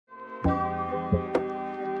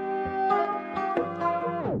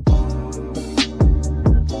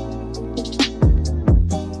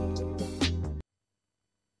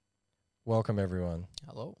Welcome, everyone.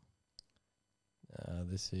 Hello.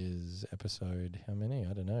 This is episode, how many?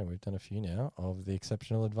 I don't know. We've done a few now of the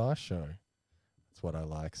Exceptional Advice Show. That's what I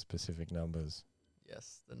like, specific numbers.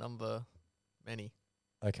 Yes, the number many.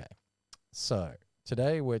 Okay. So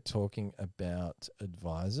today we're talking about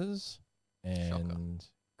advisors and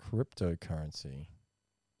cryptocurrency.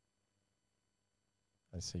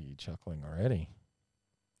 I see you chuckling already.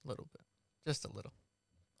 A little bit. Just a little.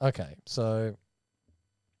 Okay. So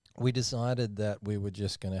we decided that we were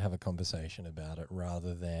just going to have a conversation about it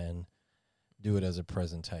rather than do it as a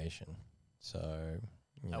presentation. So,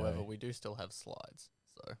 However, we do still have slides.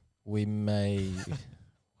 So we may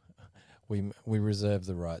we reserve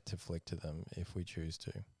the right to flick to them if we choose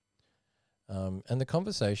to. And the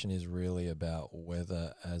conversation is really about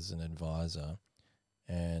whether, as an advisor,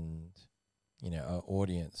 and our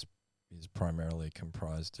audience is primarily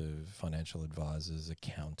comprised of financial advisors,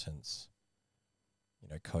 accountants,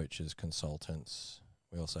 coaches, consultants.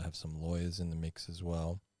 We also have some lawyers in the mix as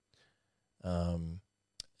well.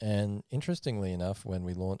 And interestingly enough, when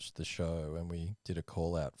we launched the show and we did a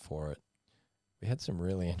call out for it, we had some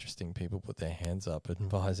really interesting people put their hands up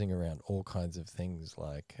advising around all kinds of things.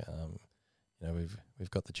 Like, we've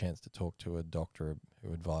got the chance to talk to a doctor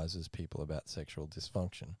who advises people about sexual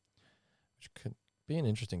dysfunction, which could be an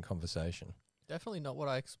interesting conversation. definitely not what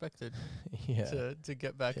I expected Yeah. to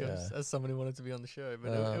get back as somebody wanted to be on the show,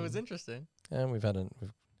 but it was interesting. And we've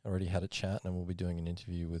already had a chat, and we'll be doing an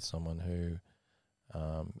interview with someone who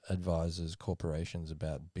advises corporations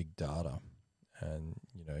about big data, and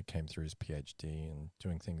came through his PhD and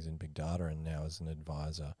doing things in big data, and now is an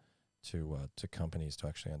advisor to companies to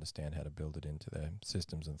actually understand how to build it into their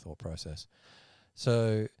systems and thought process.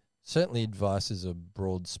 So certainly advice is a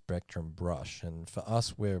broad spectrum brush, and for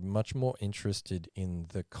us, we're much more interested in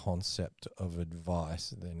the concept of advice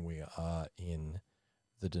than we are in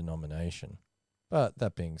the denomination. But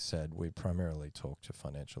that being said, we primarily talk to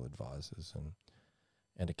financial advisors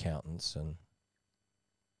and accountants, and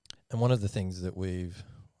one of the things that we've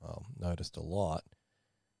noticed a lot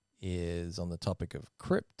is on the topic of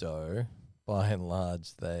crypto. By and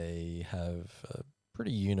large, they have a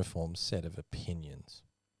pretty uniform set of opinions.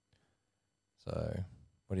 So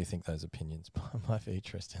what do you think those opinions might be,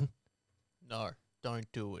 Tristan? No, don't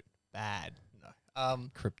do it. Bad. No.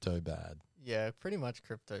 Crypto bad. Yeah, pretty much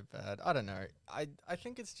crypto bad. I don't know. I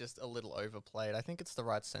think it's just a little overplayed. I think it's the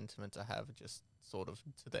right sentiment to have, just sort of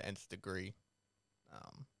to the nth degree.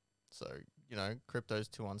 So, crypto's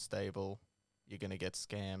too unstable. You're going to get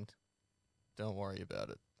scammed. Don't worry about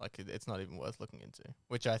it. Like, it's not even worth looking into,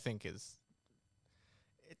 which I think it's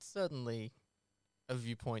certainly a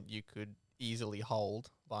viewpoint you could easily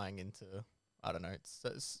hold, buying into, I don't know,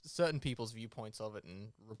 certain people's viewpoints of it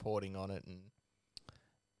and reporting on it. And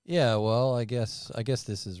yeah, well, I guess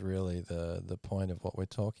this is really the point of what we're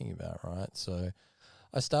talking about, right? So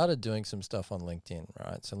I started doing some stuff on LinkedIn,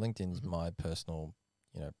 right? So LinkedIn's my personal,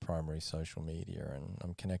 primary social media, and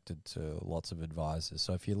I'm connected to lots of advisors.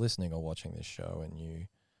 So if you're listening or watching this show and you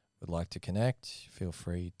would like to connect, feel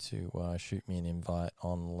free to shoot me an invite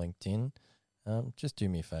on LinkedIn. Just do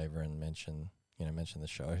me a favor and mention the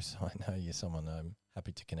show, so I know you're someone I'm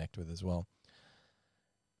happy to connect with as well.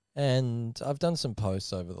 And I've done some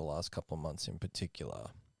posts over the last couple of months in particular,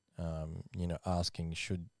 asking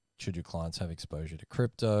should your clients have exposure to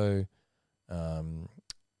crypto,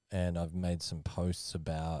 and I've made some posts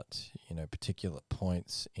about particular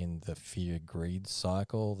points in the fear-greed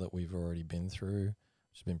cycle that we've already been through,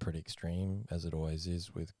 which has been pretty extreme, as it always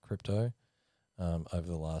is with crypto, over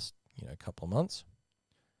the last couple of months.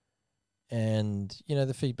 And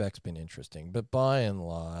the feedback's been interesting, but by and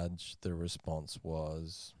large the response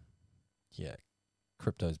was, yeah,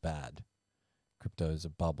 crypto's bad, crypto's a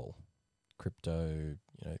bubble, crypto,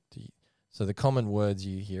 so the common words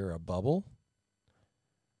you hear are bubble.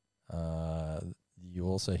 You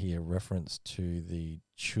also hear reference to the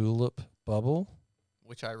tulip bubble,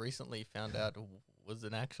 which I recently found out was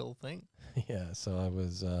an actual thing. Yeah, so I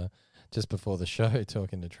was just before the show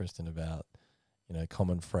talking to Tristan about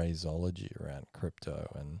common phraseology around crypto,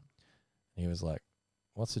 and he was like,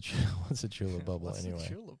 "What's a tulip bubble What's anyway?" A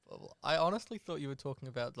tulip bubble? I honestly thought you were talking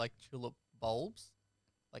about like tulip bulbs,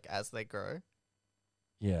 like as they grow.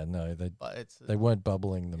 Yeah, no, But they weren't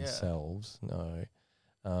bubbling themselves. Yeah.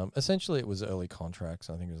 No, essentially it was early contracts.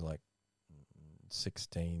 I think it was like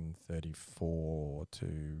 1634 to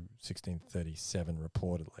 1637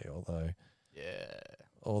 reportedly.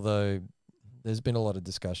 Although there's been a lot of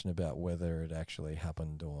discussion about whether it actually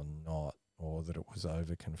happened or not, or that it was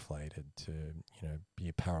overconflated to be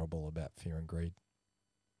a parable about fear and greed.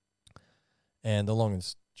 And the long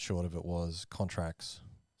and short of it was contracts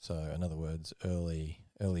So in other words, early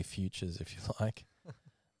futures, if you like.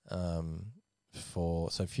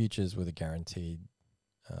 So futures with a guaranteed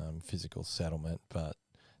physical settlement, but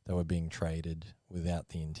they were being traded without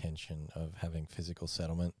the intention of having physical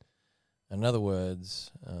settlement. In other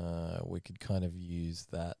words, we could kind of use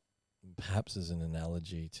that perhaps as an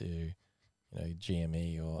analogy to,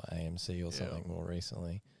 GME or AMC or something more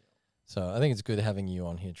recently. So I think it's good having you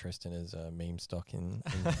on here, Tristin, as a meme stock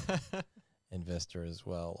investor as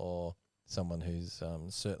well, or someone who's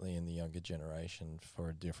certainly in the younger generation for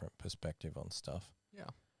a different perspective on stuff. Yeah.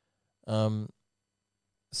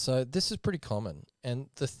 So this is pretty common. And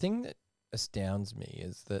the thing that astounds me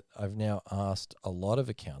is that I've now asked a lot of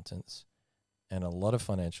accountants and a lot of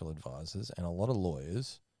financial advisors and a lot of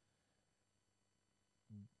lawyers,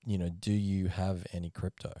 do you have any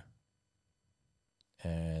crypto?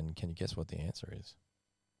 And can you guess what the answer is?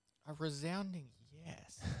 A resounding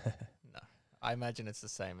yes. No, I imagine it's the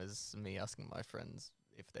same as me asking my friends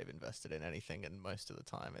if they've invested in anything, and most of the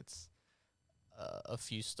time it's a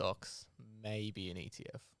few stocks, maybe an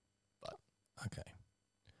ETF. But okay,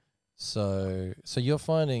 so you're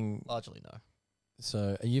finding largely no.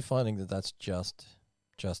 So are you finding that that's just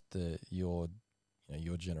your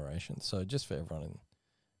generation? So just for everyone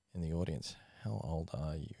in the audience, how old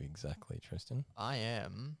are you exactly, Tristin?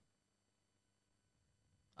 I'm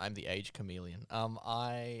the age chameleon.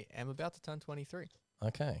 I am about to turn 23.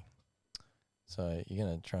 Okay. So you're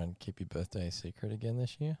going to try and keep your birthday a secret again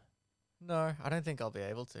this year? No, I don't think I'll be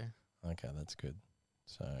able to. Okay, that's good.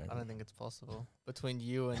 So I don't think it's possible. Between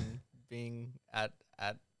you and being at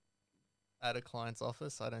a client's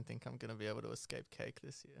office, I don't think I'm going to be able to escape cake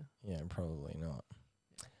this year. Yeah, probably not.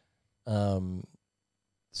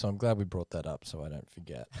 So I'm glad we brought that up so I don't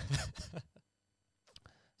forget.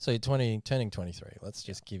 So you're turning 23. Let's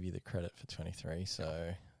just give you the credit for 23.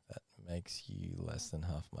 So that makes you less than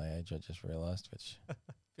half my age, I just realized, which...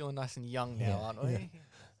 Feeling nice and young now, aren't we?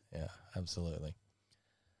 Yeah, absolutely.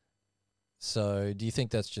 So do you think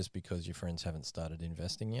that's just because your friends haven't started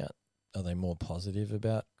investing yet? Are they more positive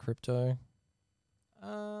about crypto?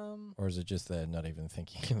 Or is it just they're not even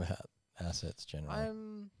thinking about assets generally?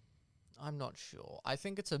 I'm not sure. I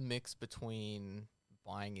think it's a mix between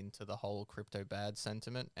buying into the whole crypto bad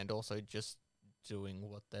sentiment and also just doing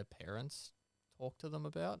what their parents talk to them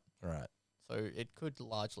about. Right. So it could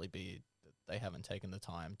largely be that they haven't taken the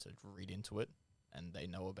time to read into it, and they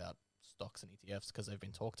know about stocks and ETFs because they've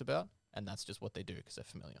been talked about, and that's just what they do because they're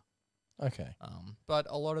familiar. Okay. But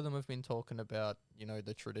a lot of them have been talking about,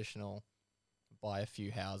 the traditional buy a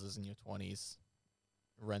few houses in your 20s,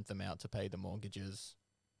 rent them out to pay the mortgages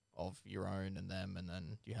of your own and them, and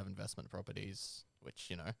then you have investment properties,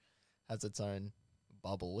 which, has its own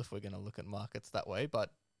bubble if we're going to look at markets that way.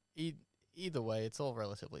 But either way, it's all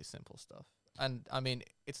relatively simple stuff. And, I mean,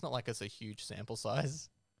 it's not like it's a huge sample size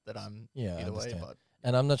that I'm either way. But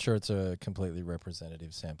and I'm not sure it's a completely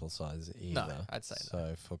representative sample size either. No, I'd say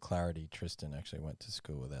so. For clarity, Tristin actually went to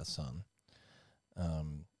school with our son.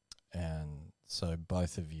 And so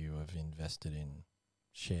both of you have invested in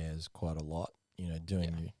shares quite a lot,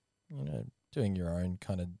 doing your own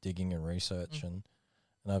kind of digging and research, and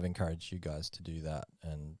I've encouraged you guys to do that,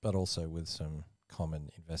 but also with some common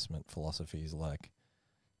investment philosophies like,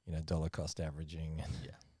 dollar cost averaging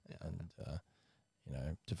and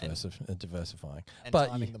diversifying and but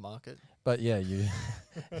timing the market. But yeah,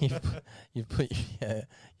 you've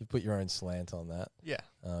put your own slant on that. Yeah.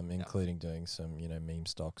 Including doing some, meme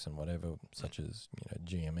stocks and whatever, such as,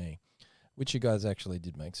 GME, which you guys actually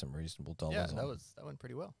did make some reasonable dollars on. Yeah, that went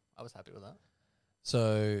pretty well. I was happy with that.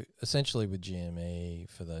 So essentially with GME,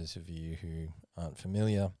 for those of you who aren't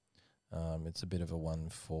familiar, it's a bit of a one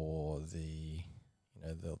for the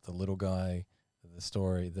little guy.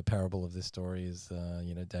 The parable of this story is,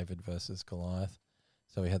 David versus Goliath.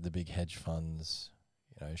 So we had the big hedge funds,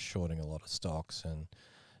 shorting a lot of stocks, and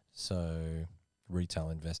so retail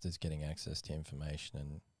investors getting access to information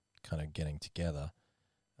and kind of getting together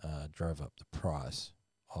drove up the price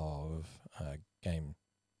of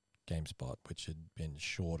GameSpot, which had been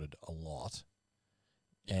shorted a lot,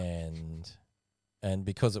 and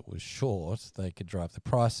because it was short, they could drive the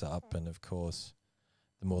price up, and of course,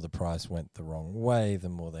 the more the price went the wrong way, the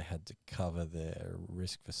more they had to cover their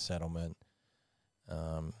risk for settlement.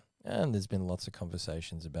 And there's been lots of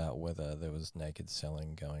conversations about whether there was naked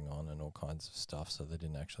selling going on and all kinds of stuff, so they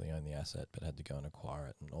didn't actually own the asset but had to go and acquire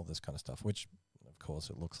it and all this kind of stuff, which, of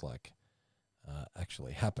course, it looks like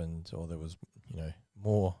actually happened, or there was, there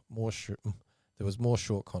was more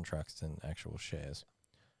short contracts than actual shares.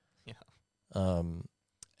 Yeah.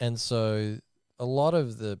 And so a lot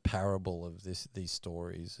of the parable of these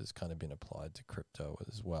stories has kind of been applied to crypto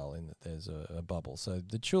as well, in that there's a bubble. So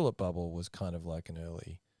the tulip bubble was kind of like an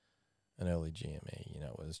early GME. You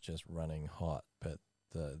know, it was just running hot, but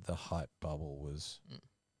the hype bubble was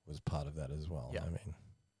part of that as well. Yeah. I mean,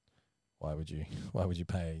 why would you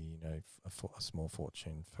pay, you know, a small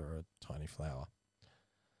fortune for a tiny flower?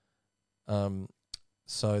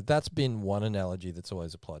 So that's been one analogy that's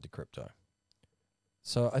always applied to crypto.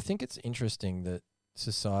 So I think it's interesting that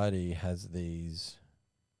society has these,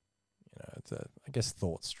 you know, I guess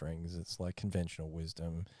thought strings. It's like conventional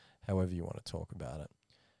wisdom, however you want to talk about it.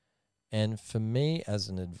 And for me as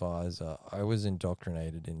an advisor, I was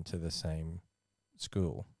indoctrinated into the same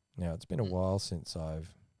school. Now, it's been a while since I've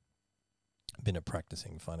been a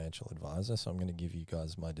practicing financial advisor, so I'm going to give you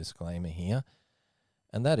guys my disclaimer here.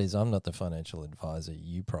 And that is, I'm not the financial advisor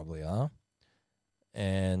you probably are.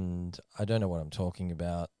 And I don't know what I'm talking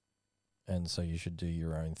about. And so you should do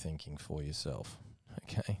your own thinking for yourself.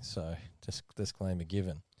 Okay, so just disclaimer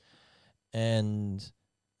given. And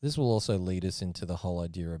this will also lead us into the whole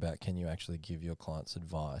idea about, can you actually give your clients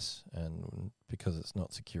advice? And because it's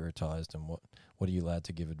not securitized, and what are you allowed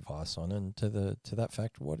to give advice on? And to that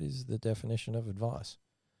fact, what is the definition of advice?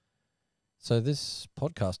 So this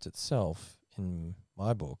podcast itself, in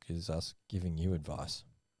my book, is us giving you advice.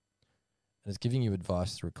 And it's giving you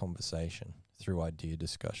advice through conversation, through idea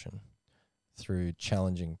discussion, through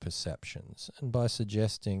challenging perceptions, and by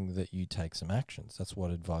suggesting that you take some actions. That's what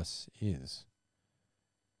advice is.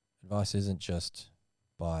 Advice isn't just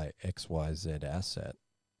buy XYZ asset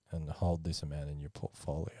and hold this amount in your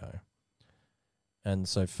portfolio. And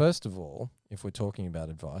so first of all, if we're talking about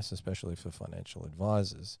advice, especially for financial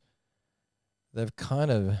advisors, they've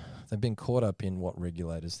been caught up in what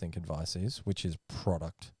regulators think advice is, which is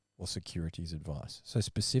product or securities advice. So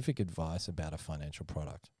specific advice about a financial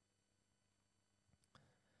product.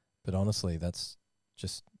 But honestly, that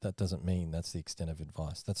doesn't mean that's the extent of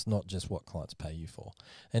advice. That's not just what clients pay you for.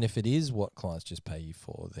 And if it is what clients just pay you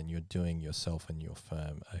for, then you're doing yourself and your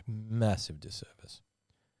firm a massive disservice.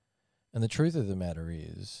 And the truth of the matter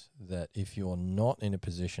is that if you're not in a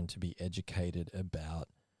position to be educated about,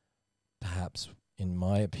 perhaps, in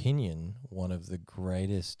my opinion, one of the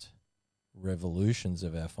greatest revolutions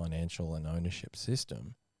of our financial and ownership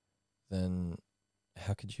system, then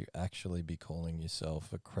how could you actually be calling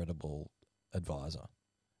yourself a credible advisor,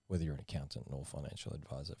 whether you're an accountant or financial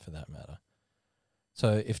advisor for that matter?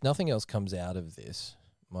 So if nothing else comes out of this,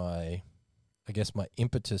 my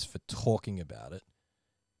impetus for talking about it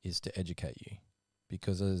is to educate you,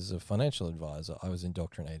 because as a financial advisor, I was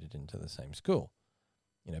indoctrinated into the same school.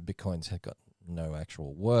 You know, Bitcoin's had got no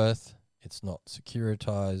actual worth. It's not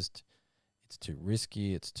securitized. It's too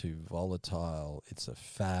risky. It's too volatile. It's a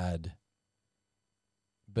fad.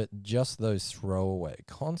 But just those throwaway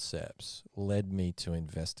concepts led me to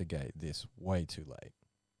investigate this way too late.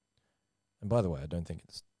 And by the way, I don't think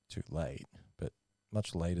it's too late, but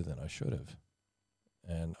much later than I should have.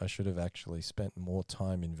 And I should have actually spent more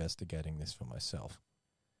time investigating this for myself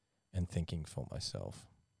and thinking for myself.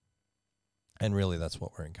 And really, that's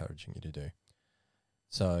what we're encouraging you to do.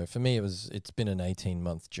 So for me, it's been an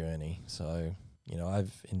 18-month journey. So, you know,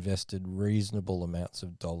 I've invested reasonable amounts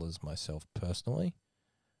of dollars myself personally.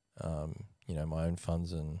 You know, my own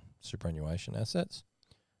funds and superannuation assets.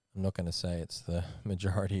 I'm not going to say it's the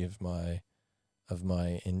majority of my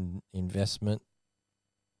investment,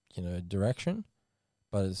 you know, direction,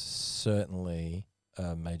 but it's certainly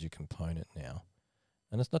a major component now.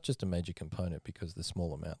 And it's not just a major component because the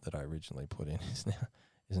small amount that I originally put in is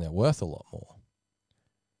now worth a lot more.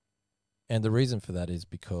 And the reason for that is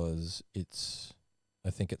because I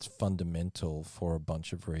think it's fundamental for a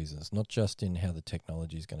bunch of reasons, not just in how the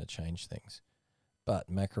technology is going to change things,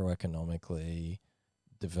 but macroeconomically,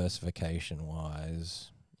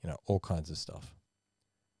 diversification-wise, you know, all kinds of stuff.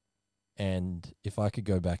 And if I could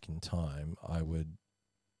go back in time, I would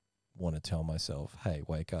want to tell myself, hey,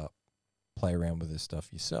 wake up, play around with this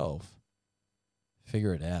stuff yourself,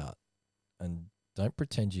 figure it out, and don't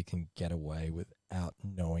pretend you can get away without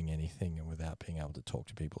knowing anything and without being able to talk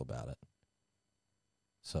to people about it.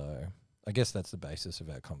 So I guess that's the basis of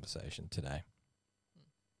our conversation today.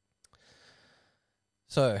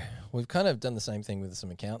 So we've kind of done the same thing with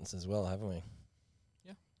some accountants as well, haven't we?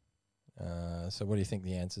 Yeah. So what do you think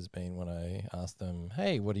the answer's been when I asked them,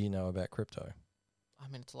 hey, what do you know about crypto?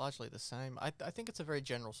 I mean, it's largely the same. I think it's a very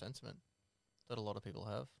general sentiment that a lot of people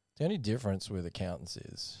have. The only difference with accountants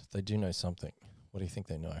is they do know something. What do you think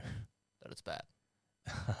they know? That it's bad.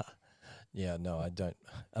 Yeah, no, I don't.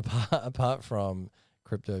 Apart from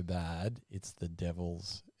crypto bad, it's the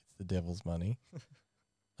devil's money.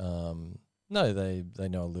 No, they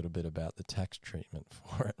know a little bit about the tax treatment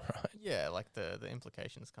for it, right? Yeah, like the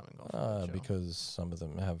implications coming off of it, sure. Because some of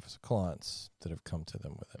them have clients that have come to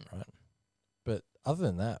them with it, Mm. right? But other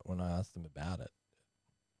than that, when I asked them about it,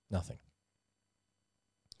 nothing.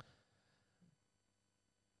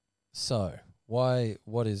 So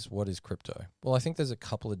what is crypto? Well, I think there's a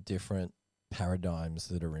couple of different paradigms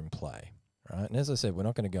that are in play, right? And as I said, we're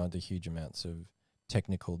not going to go into huge amounts of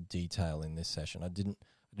technical detail in this session. I didn't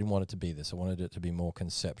want it to be this. I wanted it to be more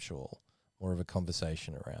conceptual, more of a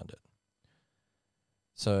conversation around it.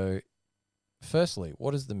 So, firstly,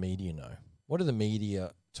 what does the media know? What do the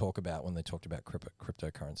media talk about when they talked about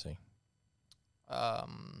cryptocurrency?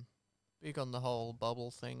 Big on the whole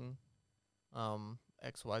bubble thing.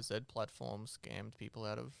 XYZ platform scammed people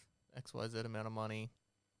out of XYZ amount of money.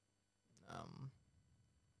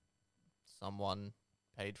 Someone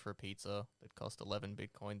paid for a pizza that cost 11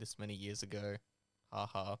 Bitcoin this many years ago.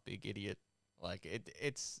 Haha, big idiot. Like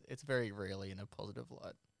it's very rarely in a positive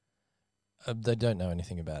light. They don't know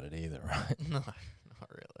anything about it either, right? No, not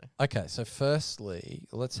really. Okay, so firstly,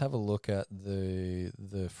 let's have a look at the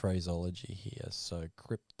phraseology here. So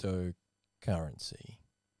cryptocurrency.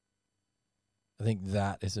 I think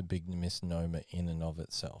that is a big misnomer in and of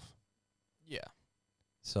itself. Yeah.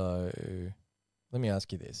 So let me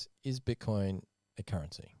ask you this. Is Bitcoin a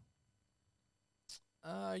currency?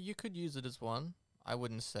 You could use it as one. I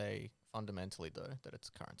wouldn't say fundamentally, though, that it's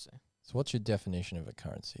currency. So what's your definition of a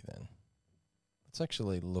currency then? Let's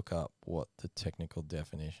actually look up what the technical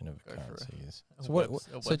definition of a currency is. So what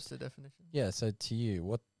a Webster definition? Yeah, so to you,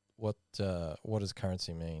 what does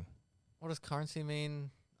currency mean? What does currency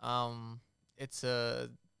mean? It's a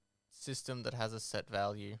system that has a set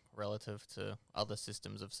value relative to other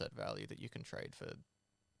systems of set value that you can trade for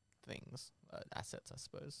things, assets, I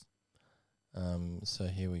suppose. So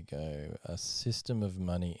here we go. A system of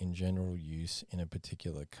money in general use in a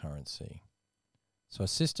particular currency. So a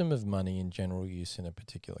system of money in general use in a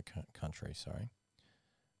particular country,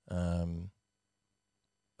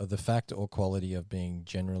 of the fact or quality of being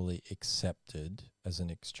generally accepted as an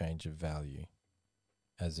exchange of value,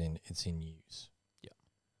 as in it's in use. Yeah.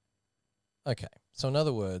 Okay. So in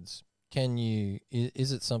other words,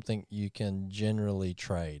 is it something you can generally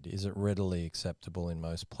trade? Is it readily acceptable in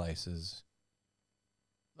most places?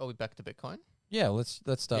 Are we back to Bitcoin? Yeah, let's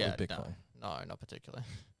start with Bitcoin. No, not particularly.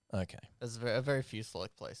 Okay. There's very few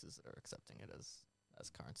select places that are accepting it as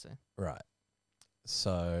currency. Right.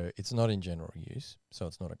 So it's not in general use, so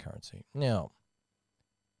it's not a currency. Now,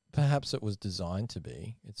 perhaps it was designed to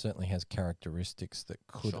be. It certainly has characteristics that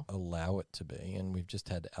could allow it to be, and we've just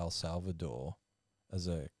had El Salvador as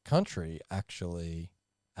a country actually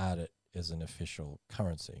add it as an official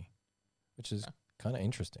currency, which is kind of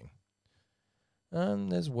interesting.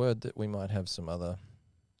 There's word that we might have some other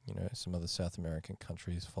South American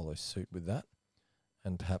countries follow suit with that,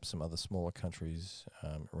 and perhaps some other smaller countries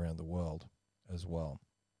around the world as well.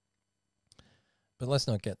 But let's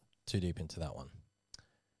not get too deep into that one.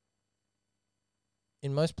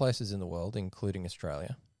 In most places in the world, including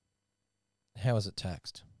Australia, how is it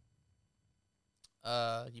taxed?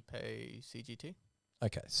 You pay CGT.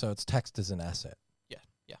 Okay, so it's taxed as an asset.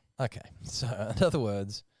 Yeah. Okay, so in other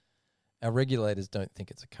words, our regulators don't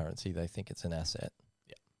think it's a currency, they think it's an asset.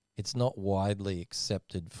 Yeah. It's not widely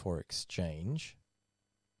accepted for exchange,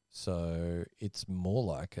 so it's more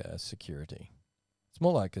like a security. It's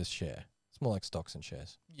more like a share. It's more like stocks and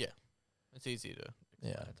shares. Yeah. It's easy to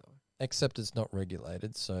explain it that way. Except it's not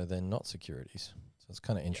regulated, so they're not securities. So it's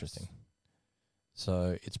kind of interesting. Yes.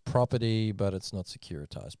 So it's property, but it's not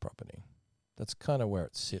securitized property. That's kind of where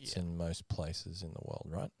it sits in most places in the world,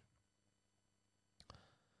 right?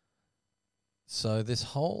 So this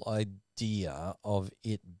whole idea of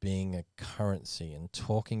it being a currency and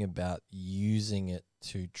talking about using it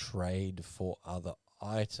to trade for other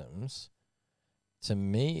items, to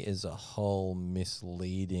me is a whole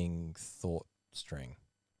misleading thought string.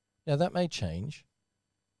 Now that may change,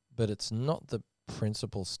 but it's not the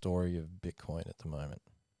principal story of Bitcoin at the moment.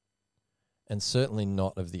 And certainly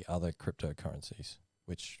not of the other cryptocurrencies,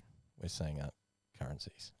 which we're saying aren't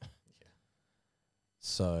currencies.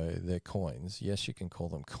 So they're coins. Yes, you can call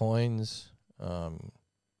them coins.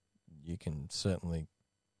 You can certainly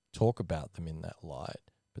talk about them in that light,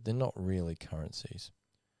 but they're not really currencies.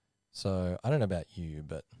 So I don't know about you,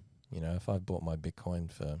 but if I bought my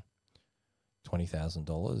Bitcoin for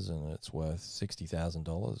 $20,000 and it's worth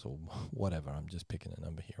 $60,000 or whatever, I'm just picking a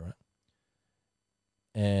number here, right?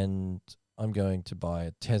 And I'm going to buy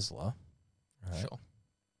a Tesla, right? Sure.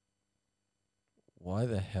 Why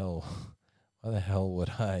the hell would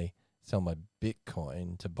I sell my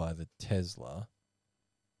Bitcoin to buy the Tesla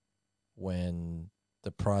when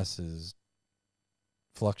the prices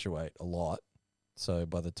fluctuate a lot. So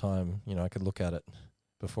by the time, I could look at it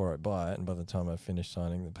before I buy it, and by the time I finish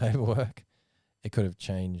signing the paperwork, it could have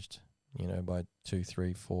changed, by 2,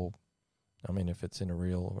 3, 4. I mean, if it's in a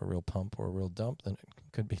real pump or a real dump, then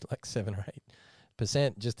it could be like 7 or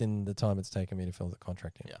 8% just in the time it's taken me to fill the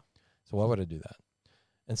contract in. Yeah. So why would I do that?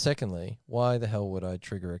 And secondly, why the hell would I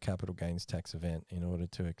trigger a capital gains tax event in order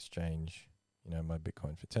to exchange, my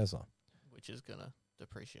Bitcoin for Tesla? Which is going to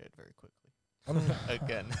depreciate very quickly.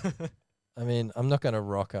 Again. Again. I mean, I'm not going to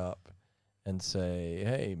rock up and say,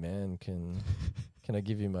 hey, man, can I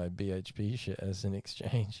give you my BHP shares in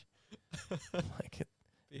exchange? Like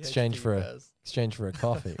exchange for a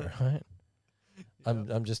coffee, right? Yep.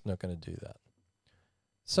 I'm just not going to do that.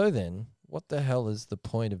 So then, what the hell is the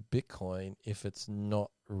point of Bitcoin if it's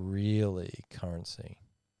not really currency?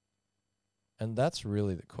 And that's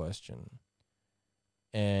really the question.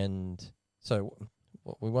 And so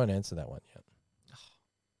we won't answer that one yet.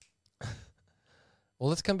 Well,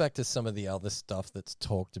 let's come back to some of the other stuff that's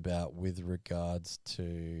talked about with regards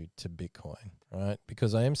to Bitcoin, right?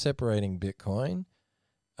 Because I am separating Bitcoin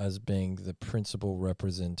as being the principal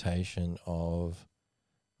representation of,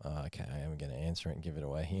 okay, I am going to answer it and give it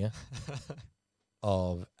away here,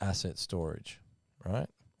 of asset storage, right?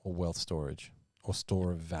 Or wealth storage or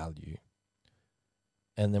store of value.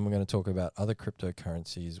 And then we're going to talk about other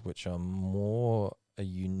cryptocurrencies, which are more a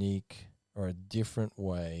unique or a different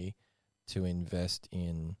way to invest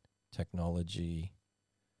in technology.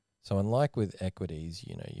 So unlike with equities,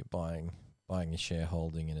 you're buying a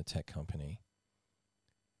shareholding in a tech company.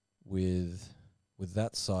 With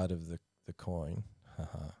that side of the coin,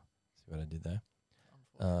 see what I did there?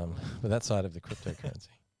 With that side of the cryptocurrency,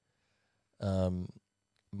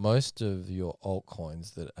 most of your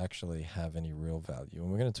altcoins that actually have any real value, and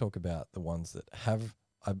we're going to talk about the ones that have,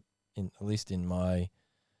 at least in my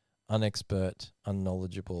unexpert,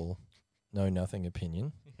 unknowledgeable, know-nothing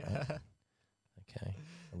opinion. Right? Okay.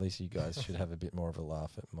 At least you guys should have a bit more of a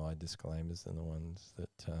laugh at my disclaimers than the ones that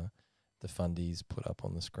the fundies put up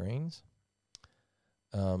on the screens.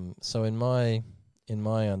 So in my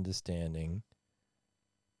understanding,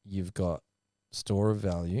 you've got store of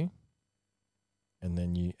value, and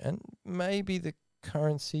then and maybe the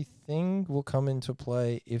currency thing will come into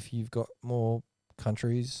play if you've got more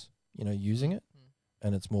countries, using it,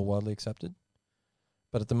 and it's more widely accepted.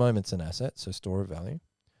 But at the moment, it's an asset, so store of value.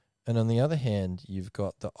 And on the other hand, you've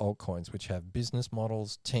got the altcoins, which have business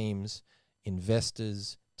models, teams,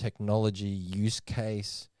 investors, technology, use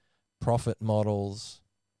case, profit models.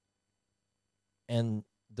 And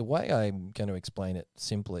the way I'm going to explain it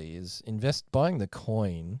simply is buying the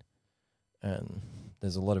coin, and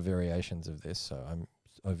there's a lot of variations of this, so I'm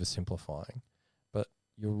oversimplifying, but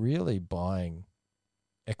you're really buying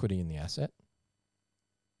equity in the asset.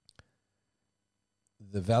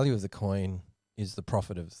 The value of the coin is the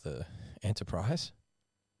profit of the enterprise,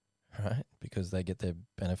 right? Because they get their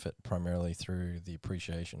benefit primarily through the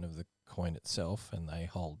appreciation of the coin itself, and they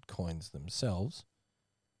hold coins themselves.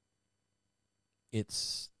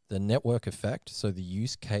 It's the network effect, so the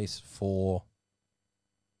use case for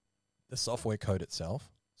the software code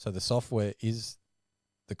itself. So the software is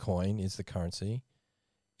the coin, is the currency,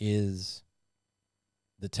 is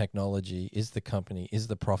the technology, is the company, is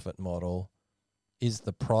the profit model, is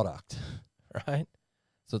the product, right?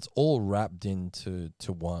 So it's all wrapped into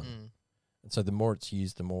one. And so the more it's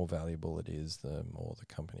used, the more valuable it is, the more the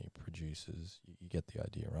company produces. You get the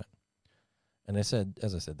idea, right? And as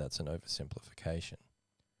I said, that's an oversimplification.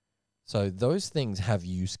 So those things have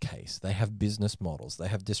use case. They have business models. They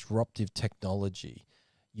have disruptive technology.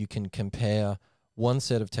 You can compare one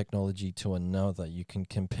set of technology to another. You can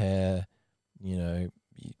compare,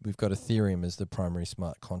 we've got Ethereum as the primary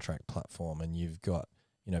smart contract platform, and you've got,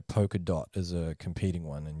 Polkadot as a competing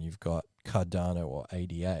one, and you've got Cardano or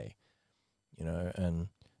ADA, and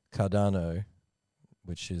Cardano,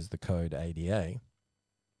 which is the code ADA,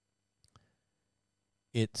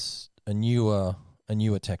 it's a newer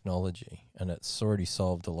technology, and it's already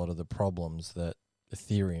solved a lot of the problems that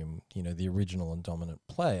Ethereum, the original and dominant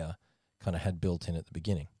player, kind of had built in at the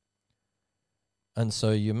beginning. And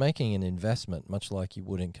so you're making an investment much like you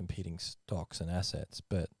would in competing stocks and assets,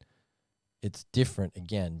 but it's different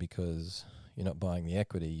again because you're not buying the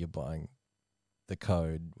equity, you're buying the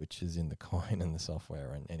code, which is in the coin and the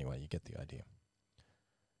software. And anyway, you get the idea.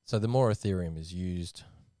 So the more Ethereum is used,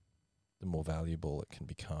 the more valuable it can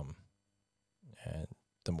become. And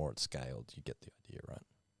the more it's scaled, you get the idea, right?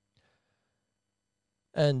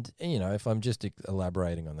 And, if I'm just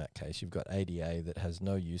elaborating on that case, you've got ADA that has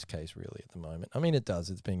no use case really at the moment. I mean, it does.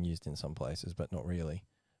 It's being used in some places, but not really.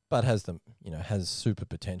 but has them, has super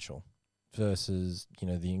potential versus,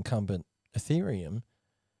 the incumbent Ethereum,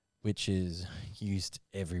 which is used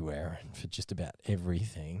everywhere and for just about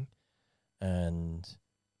everything. And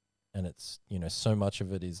it's, so much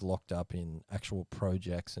of it is locked up in actual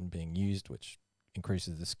projects and being used, which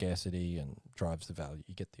increases the scarcity and drives the value.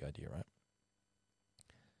 You get the idea, right?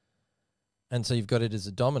 And so you've got it as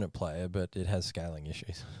a dominant player, but it has scaling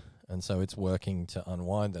issues. And so it's working to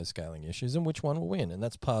unwind those scaling issues and which one will win. And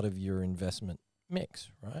that's part of your investment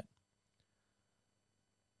mix, right?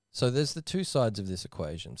 So there's the two sides of this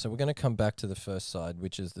equation. So we're going to come back to the first side,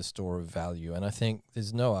 which is the store of value. And I think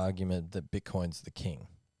there's no argument that Bitcoin's the king,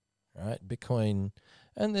 right? Bitcoin,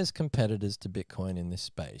 and there's competitors to Bitcoin in this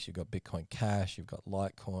space. You've got Bitcoin Cash, you've got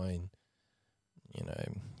Litecoin,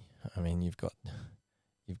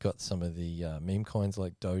 you've got some of the meme coins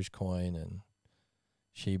like Dogecoin and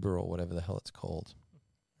Shiba or whatever the hell it's called,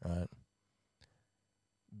 right?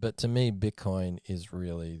 But to me, Bitcoin is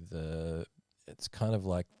really it's kind of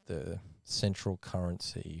like the central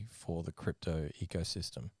currency for the crypto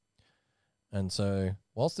ecosystem. And so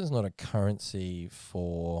whilst there's not a currency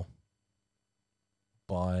for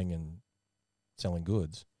buying and selling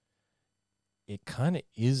goods, it kind of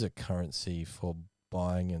is a currency for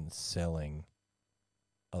buying and selling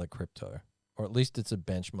other crypto, or at least it's a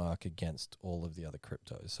benchmark against all of the other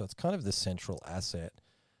cryptos. So it's kind of the central asset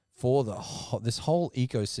for this whole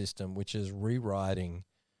ecosystem, which is rewriting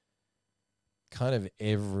kind of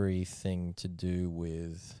everything to do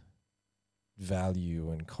with value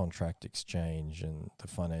and contract exchange and the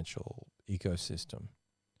financial ecosystem.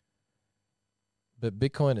 But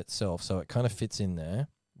Bitcoin itself, so it kind of fits in there,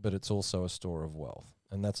 but it's also a store of wealth.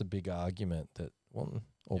 And that's a big argument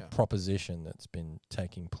proposition that's been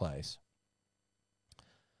taking place.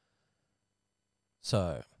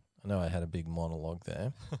 So I know I had a big monologue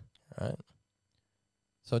there, right?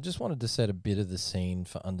 So I just wanted to set a bit of the scene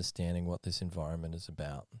for understanding what this environment is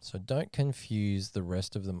about. So don't confuse the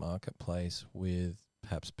rest of the marketplace with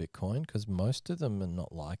perhaps Bitcoin, because most of them are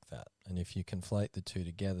not like that. And if you conflate the two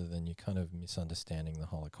together, then you're kind of misunderstanding the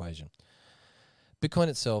whole equation. Bitcoin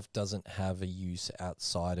itself doesn't have a use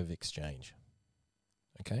outside of exchange.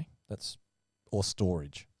 Okay? Or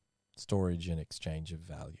storage and exchange of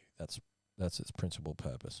value. That's its principal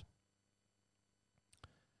purpose.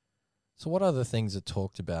 So what other things are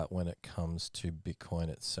talked about when it comes to Bitcoin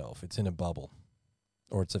itself? It's in a bubble,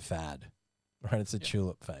 or it's a fad, right? It's a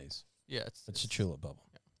tulip phase. Yeah, it's a tulip bubble.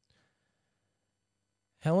 Yeah.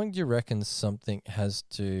 How long do you reckon something has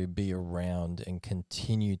to be around and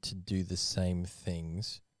continue to do the same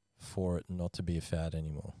things for it not to be a fad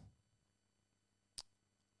anymore?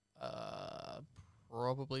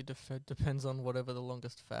 Probably depends on whatever the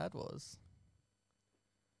longest fad was.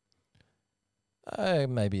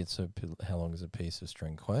 Maybe it's how long is a piece of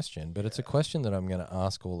string question, but it's a question that I'm going to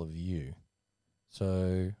ask all of you.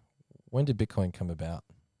 So when did Bitcoin come about?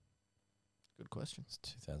 Good question. It's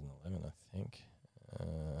 2011, I think.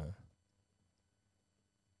 There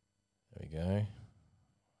we go.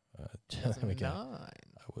 There we go. I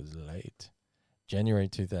was late. January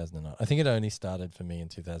 2009. I think it only started for me in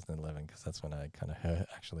 2011 because that's when I kind of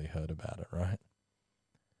actually heard about it, right?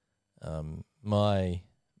 My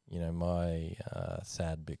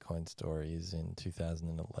sad Bitcoin story is in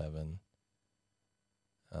 2011.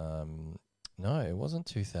 No, it wasn't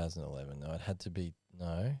 2011. No, it had to be, it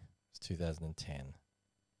was 2010.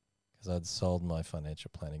 Because I'd sold my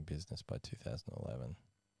financial planning business by 2011.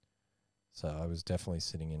 So I was definitely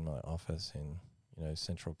sitting in my office in,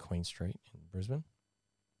 central Queen Street in Brisbane.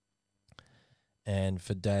 And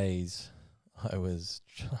for days, I was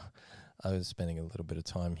spending a little bit of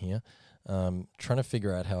time here, trying to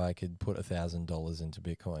figure out how I could put $1,000 into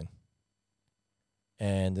Bitcoin.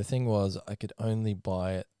 And the thing was, I could only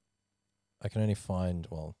buy it. I could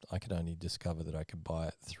only discover that I could buy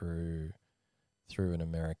it through an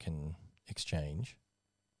American exchange,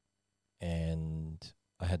 and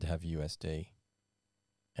I had to have USD.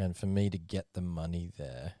 And for me to get the money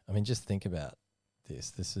there, just think about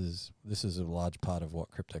this. This is a large part of what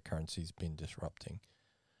cryptocurrency's been disrupting.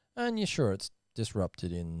 And you're sure it's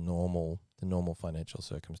disrupted in the normal financial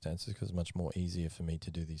circumstances because it's much more easier for me to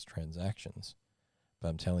do these transactions. But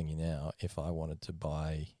I'm telling you now, if I wanted to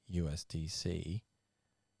buy USDC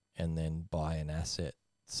and then buy an asset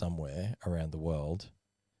somewhere around the world,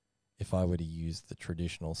 if I were to use the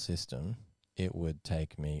traditional system, it would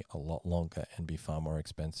take me a lot longer and be far more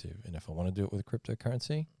expensive. And if I want to do it with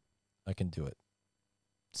cryptocurrency, I can do it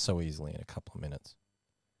so easily in a couple of minutes.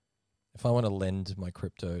 If I want to lend my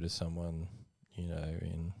crypto to someone,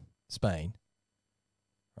 in Spain,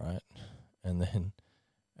 right, and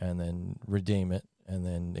and then redeem it and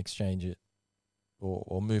then exchange it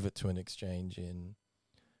or move it to an exchange in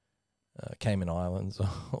Cayman Islands or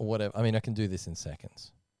whatever. I mean, I can do this in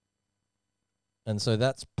seconds. And so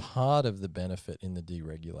that's part of the benefit in the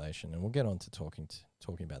deregulation. And we'll get on to talking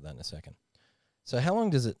about that in a second. So how long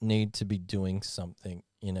does it need to be doing something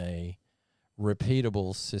in a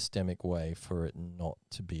repeatable systemic way for it not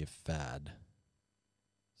to be a fad?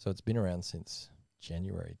 So it's been around since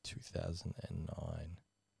January 2009.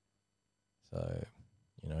 So,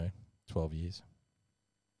 12 years.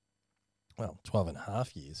 Well, 12 and a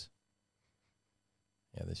half years.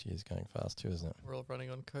 Yeah, this year's going fast too, isn't it? We're all running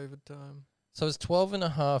on COVID time. So is 12 and a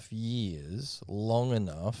half years long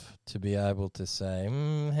enough to be able to say,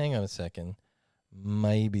 hang on a second,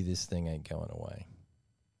 maybe this thing ain't going away?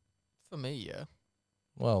 For me, yeah.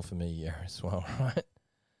 Well, for me, yeah, as well, right?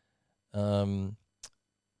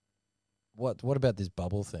 What about this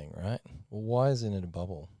bubble thing, right? Well, why isn't it a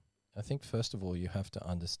bubble? I think first of all you have to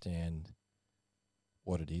understand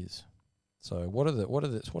what it is. So what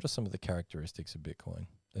are some of the characteristics of Bitcoin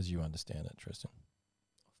as you understand it, Tristin?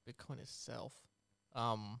 Bitcoin itself,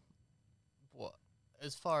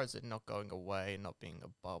 as far as it not going away, not being a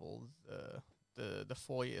bubble, the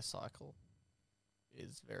 4-year cycle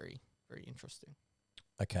is very, very interesting.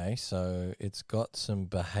 Okay, so it's got some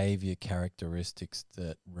behavior characteristics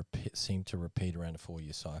that seem to repeat around a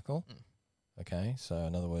 4-year cycle. Okay, so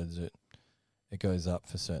in other words, it goes up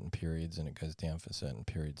for certain periods and it goes down for certain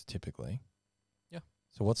periods typically. Yeah.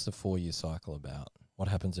 So what's the 4-year cycle about? What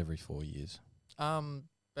happens every 4 years?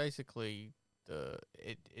 Basically,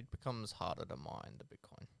 it becomes harder to mine the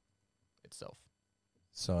Bitcoin itself.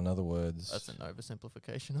 So in other words, that's an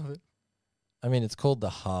oversimplification of it. I mean, it's called the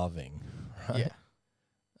halving, right?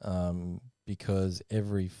 Yeah. Because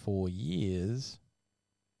every 4 years,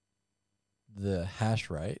 the hash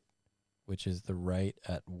rate, which is the rate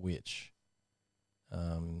at which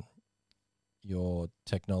your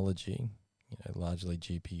technology, largely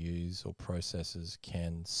GPUs or processors,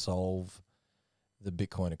 can solve the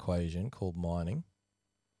Bitcoin equation called mining,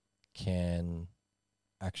 can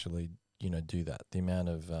actually, do that. The amount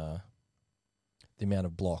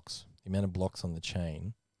of blocks on the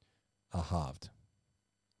chain are halved,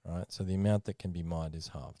 right? So the amount that can be mined is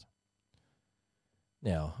halved.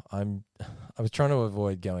 Now, I was trying to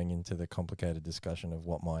avoid going into the complicated discussion of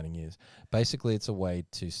what mining is. Basically, it's a way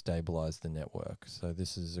to stabilize the network. So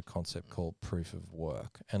this is a concept called proof of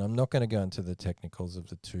work. And I'm not going to go into the technicals of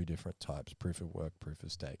the two different types, proof of work, proof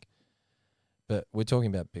of stake. But we're talking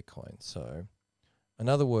about Bitcoin. So in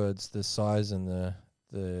other words, the size and the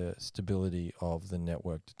stability of the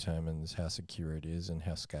network determines how secure it is and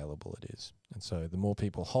how scalable it is. And so the more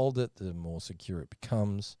people hold it, the more secure it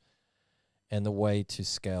becomes. And the way to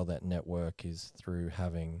scale that network is through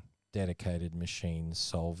having dedicated machines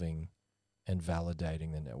solving and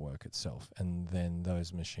validating the network itself. And then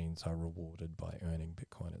those machines are rewarded by earning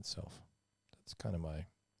Bitcoin itself. That's kind of my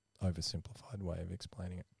oversimplified way of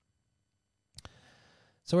explaining it.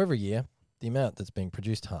 So every year, the amount that's being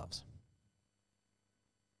produced halves.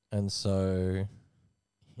 And so,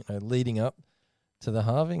 leading up to the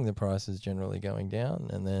halving, the price is generally going down,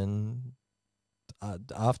 and then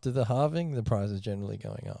after the halving, the price is generally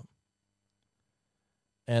going up.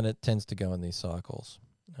 And it tends to go in these cycles.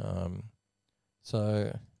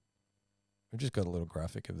 So we've just got a little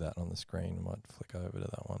graphic of that on the screen. I might flick over to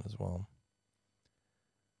that one as well.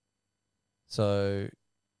 So,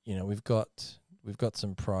 we've got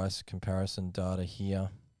some price comparison data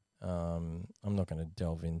here. I'm not going to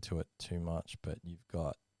delve into it too much, but you've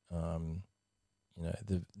got,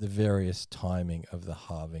 the various timing of the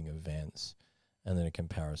halving events, and then a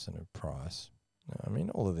comparison of price. I mean,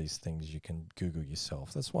 all of these things you can Google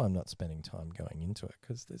yourself. That's why I'm not spending time going into it,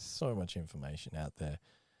 because there's so much information out there.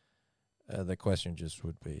 The question just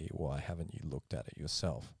would be, why haven't you looked at it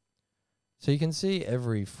yourself? So you can see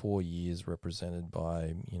every 4 years represented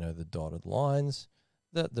by, the dotted lines,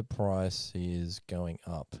 that the price is going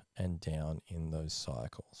up and down in those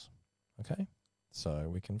cycles. Okay? So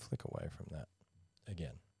we can flick away from that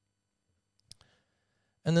again.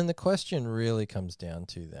 And then the question really comes down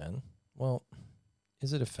to then, well,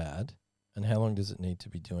 is it a fad? And how long does it need to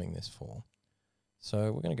be doing this for?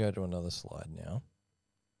 So we're going to go to another slide now.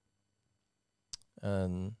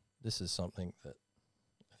 And this is something that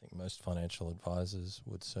I think most financial advisors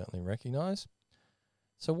would certainly recognize.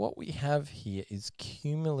 So what we have here is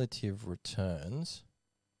cumulative returns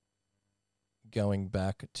going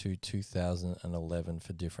back to 2011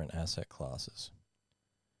 for different asset classes.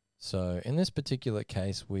 So in this particular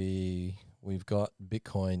case, we've got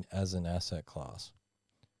Bitcoin as an asset class.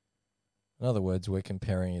 In other words, we're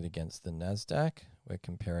comparing it against the NASDAQ. We're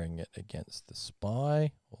comparing it against the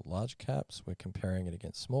SPY or large caps. We're comparing it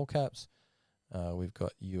against small caps. We've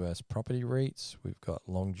got US property REITs. We've got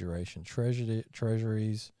long duration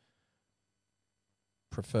treasuries,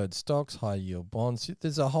 preferred stocks, high yield bonds.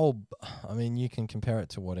 There's a whole, I mean, you can compare it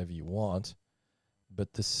to whatever you want,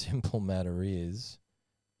 but the simple matter is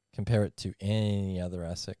compare it to any other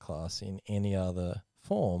asset class in any other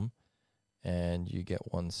form, and you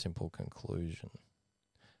get one simple conclusion.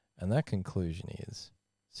 And that conclusion is,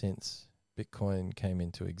 since Bitcoin came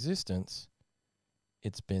into existence,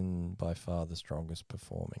 it's been by far the strongest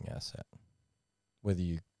performing asset, whether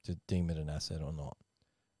you deem it an asset or not.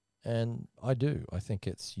 And I do. I think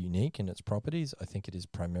it's unique in its properties. I think it is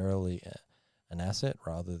primarily an asset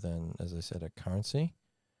rather than, as I said, a currency.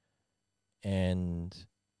 And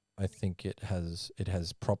I think it has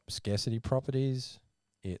scarcity properties.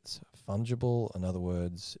 It's fungible. In other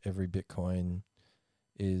words, every Bitcoin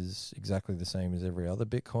is exactly the same as every other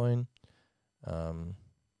Bitcoin,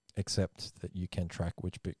 except that you can track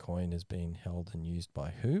which Bitcoin is being held and used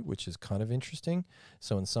by who, which is kind of interesting.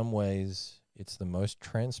 So in some ways, it's the most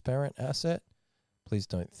transparent asset. Please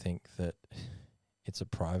don't think that it's a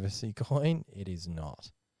privacy coin. It is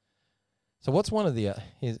not. So what's one of the,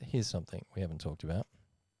 here's something we haven't talked about.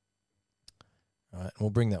 All right, and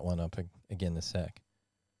we'll bring that one up again in a sec.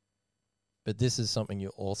 But this is something you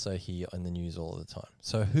also hear in the news all the time.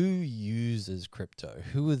 So who uses crypto?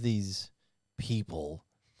 Who are these people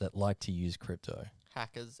that like to use crypto?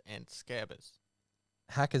 Hackers and scammers.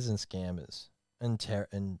 Hackers and scammers and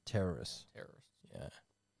terrorists. Yeah.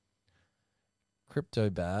 Crypto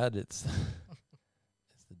bad. It's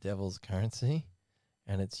it's the devil's currency,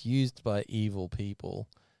 and it's used by evil people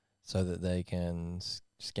so that they can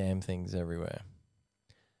scam things everywhere.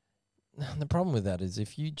 The problem with that is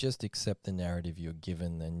if you just accept the narrative you're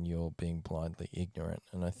given, then you're being blindly ignorant.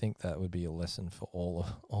 And I think that would be a lesson for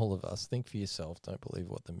all of us. Think for yourself. Don't believe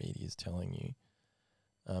what the media is telling you.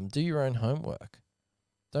 Do your own homework.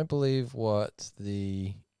 Don't believe what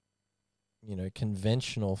the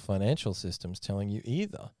conventional financial system's telling you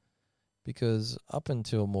either. Because up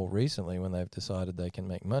until more recently, when they've decided they can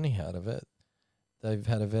make money out of it, they've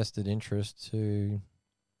had a vested interest to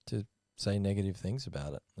say negative things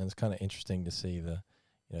about it. And it's kind of interesting to see the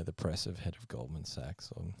press of head of Goldman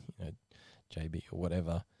Sachs or JB or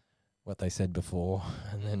whatever, what they said before,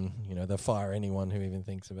 and then they'll fire anyone who even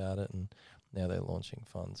thinks about it, and now they're launching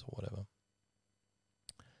funds or whatever.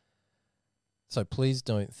 So please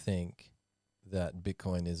don't think that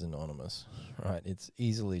Bitcoin is anonymous, right? It's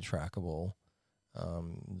easily trackable.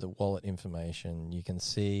 The wallet information you can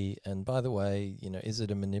see, and by the way, is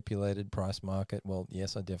it a manipulated price market? Well,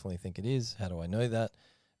 yes, I definitely think it is. How do I know that?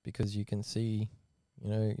 Because you can see,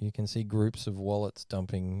 groups of wallets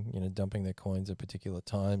dumping their coins at particular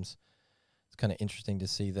times. It's kind of interesting to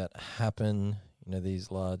see that happen.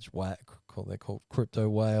 These large they're called crypto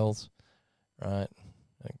whales, right?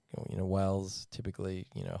 Whales typically,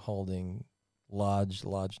 holding large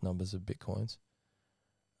numbers of Bitcoins.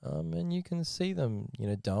 And you can see them,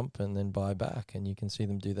 dump and then buy back, and you can see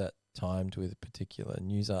them do that timed with particular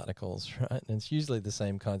news articles, right? And it's usually the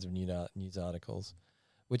same kinds of news articles,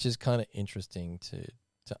 which is kind of interesting to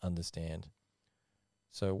understand.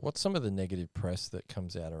 So what's some of the negative press that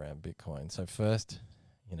comes out around Bitcoin? So first,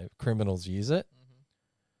 criminals use it,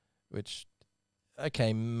 which,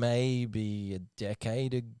 okay, maybe a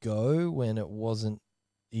decade ago when it wasn't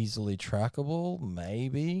easily trackable,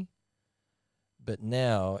 maybe. But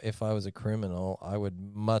now, if I was a criminal, I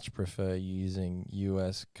would much prefer using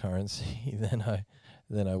US currency than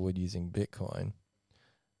I would using Bitcoin.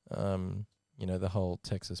 The whole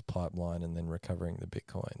Texas pipeline and then recovering the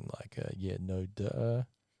Bitcoin,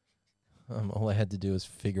 all I had to do was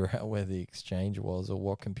figure out where the exchange was or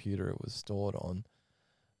what computer it was stored on.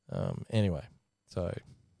 Anyway, so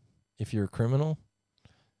if you're a criminal,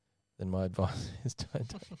 then my advice is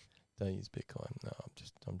don't use Bitcoin. No,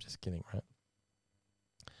 I'm just kidding, right?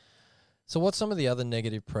 So what's some of the other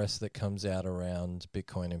negative press that comes out around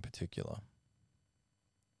Bitcoin in particular?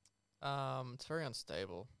 It's very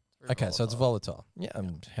unstable. Okay, so it's volatile. Yeah,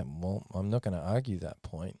 I'm not going to argue that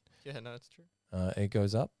point. Yeah, no, it's true. It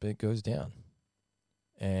goes up, it goes down.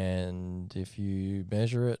 And if you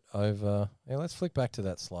measure it over... let's flick back to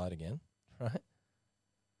that slide again, right?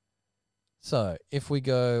 So if we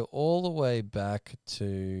go all the way back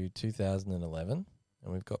to 2011,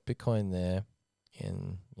 and we've got Bitcoin there,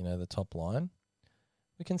 in the top line,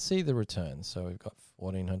 we can see the returns. So we've got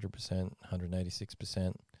 1,400%,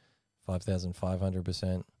 186%,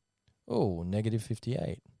 5,500%. Oh, negative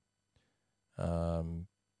 58.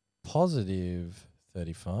 Positive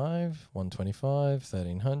 35, 125,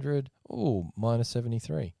 1300. Oh, minus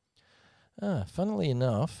 73. Funnily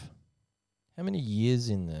enough, how many years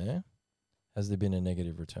in there has there been a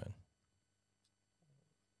negative return?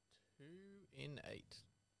 2 in 8.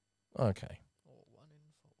 Okay. Or 1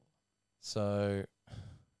 in 4. So,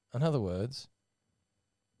 in other words,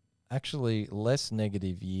 actually less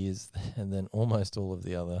negative years than almost all of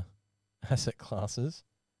the other asset classes.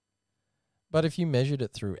 But if you measured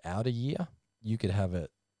it throughout a year, you could have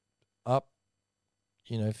it up,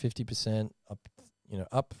 50%,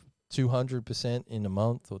 up 200% in a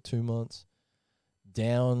month or 2 months,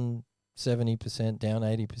 down 70%, down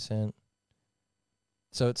 80%.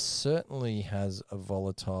 So it certainly has a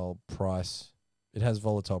volatile price. It has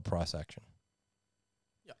volatile price action.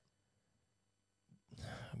 Yeah.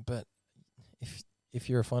 But if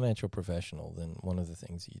you're a financial professional, then one of the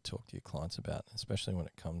things that you talk to your clients about, especially when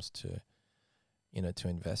it comes to to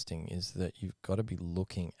investing, is that you've got to be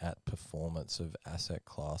looking at performance of asset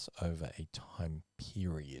class over a time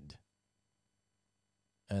period.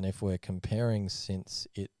 And if we're comparing since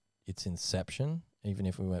its inception, even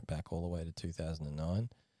if we went back all the way to 2009,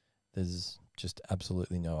 there's just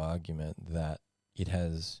absolutely no argument that it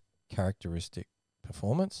has characteristic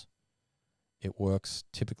performance. It works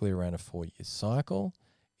typically around a 4-year cycle.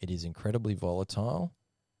 It is incredibly volatile,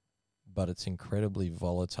 but it's incredibly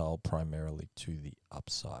volatile primarily to the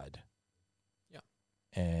upside. Yeah.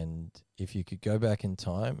 And if you could go back in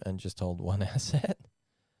time and just hold one asset,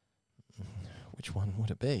 which one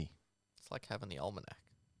would it be? It's like having the almanac.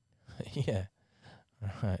 Yeah.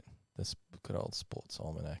 Right. This good old sports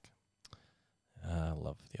almanac. I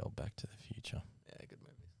love the old Back to the Future. Yeah, good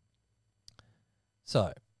movies.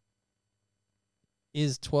 So,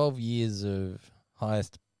 is 12 years of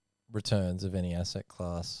highest returns of any asset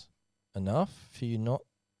class enough for you not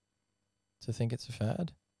to think it's a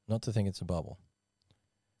fad, not to think it's a bubble?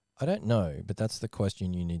 I don't know, but that's the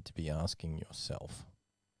question you need to be asking yourself.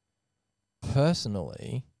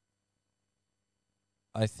 Personally,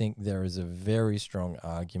 I think there is a very strong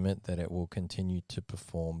argument that it will continue to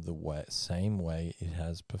perform the same way it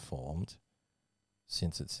has performed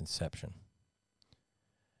since its inception.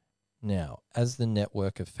 Now, as the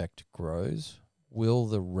network effect grows, will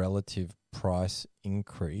the relative price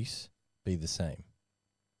increase be the same?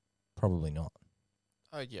 Probably not.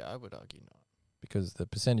 Oh, yeah, I would argue not. Because the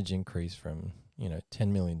percentage increase from, $10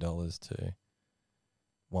 million to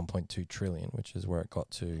 1.2 trillion, which is where it got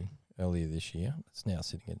to earlier this year. It's now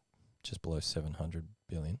sitting at just below 700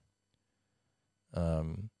 billion.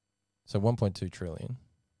 So 1.2 trillion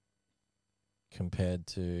compared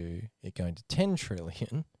to it going to 10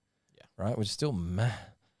 trillion, right, which is still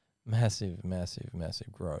massive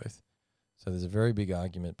growth. So there's a very big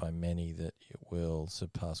argument by many that it will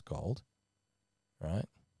surpass gold, right?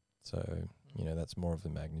 So, that's more of the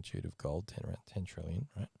magnitude of gold, around 10 trillion,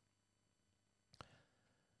 right?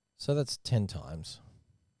 So that's 10 times.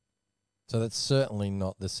 So that's certainly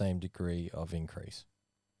not the same degree of increase.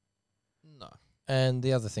 No. And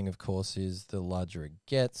the other thing, of course, is the larger it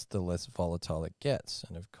gets, the less volatile it gets.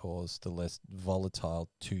 And, of course, the less volatile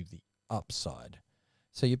to the upside.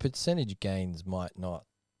 So your percentage gains might not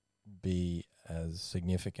be as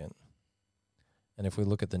significant. And if we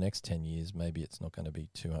look at the next 10 years, maybe it's not going to be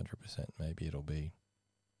 200%. Maybe it'll be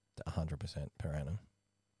 100% per annum.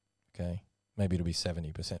 Okay? Maybe it'll be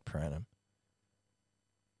 70% per annum.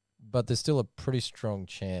 But there's still a pretty strong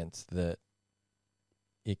chance that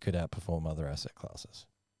it could outperform other asset classes.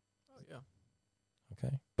 Oh, yeah.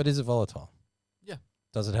 Okay? But is it volatile? Yeah.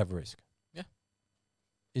 Does it have risk? Yeah.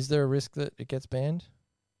 Is there a risk that it gets banned?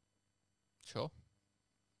 Sure.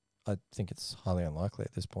 I think it's highly unlikely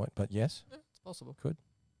at this point, but yes. Yeah, it's possible. Could.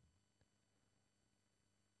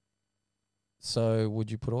 So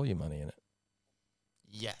would you put all your money in it?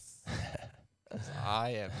 Yes. 'Cause I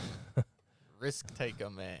am risk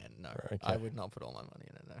taker man. No, Okay. I would not put all my money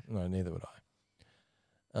in it. No. No, neither would I.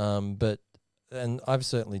 And I've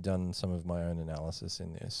certainly done some of my own analysis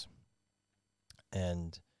in this.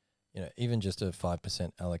 And, even just a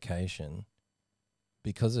 5% allocation,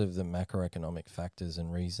 because of the macroeconomic factors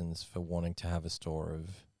and reasons for wanting to have a store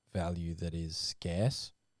of value that is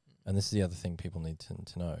scarce, and this is the other thing people need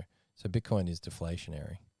to know. So Bitcoin is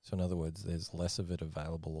deflationary. So in other words, there's less of it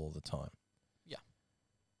available all the time. Yeah.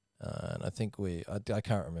 And I think I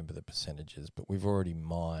can't remember the percentages, but we've already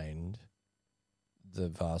mined the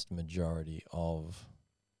vast majority of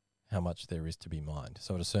how much there is to be mined.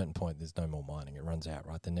 So at a certain point, there's no more mining. It runs out,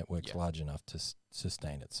 right? The network's large enough to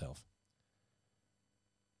sustain itself.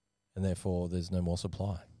 And therefore, there's no more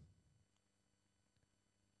supply.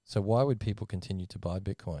 So why would people continue to buy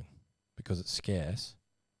Bitcoin? Because it's scarce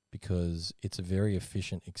because it's a very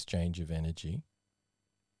efficient exchange of energy,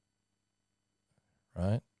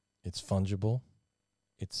 right? It's fungible.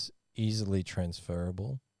 It's easily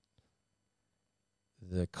transferable.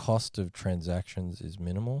 The cost of transactions is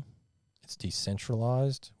minimal. It's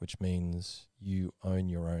decentralized, which means you own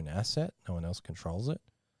your own asset. No one else controls it.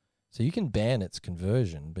 So you can ban its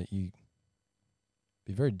conversion, but it'd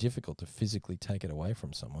be very difficult to physically take it away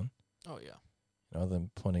from someone. Oh, yeah. Other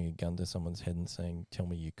than pointing a gun to someone's head and saying, tell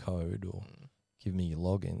me your code or give me your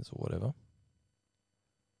logins or whatever.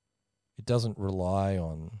 It doesn't rely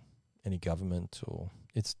on any government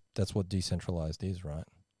that's what decentralized is, right?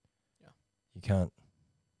 Yeah. You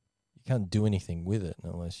can't do anything with it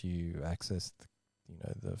unless you access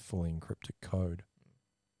the fully encrypted code.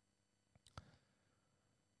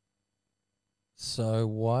 So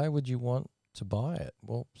why would you want to buy it?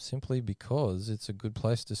 Well, simply because it's a good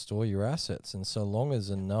place to store your assets. And so long as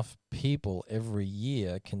enough people every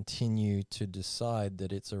year continue to decide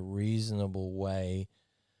that it's a reasonable way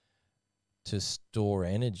to store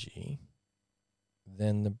energy,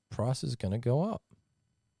 then the price is going to go up.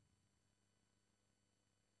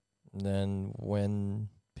 And then when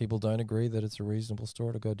people don't agree that it's a reasonable store,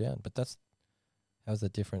 it'll go down. But how's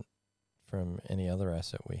that different from any other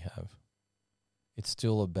asset we have? It's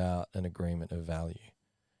still about an agreement of value.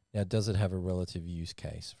 Now, does it have a relative use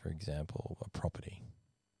case? For example, a property.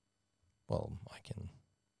 Well, I can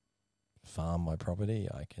farm my property.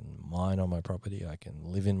 I can mine on my property. I can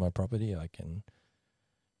live in my property. I can,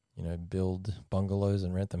 build bungalows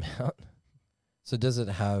and rent them out. So does it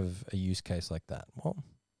have a use case like that? Well,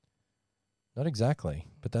 not exactly,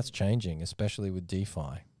 but that's changing, especially with DeFi.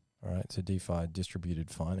 All right, so DeFi,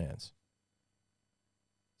 distributed finance.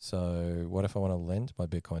 So what if I want to lend my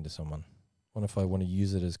Bitcoin to someone? What if I want to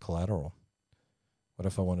use it as collateral? What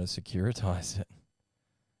if I want to securitize it?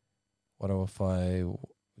 What if or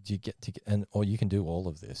you can do all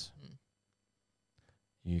of this.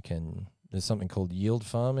 There's something called yield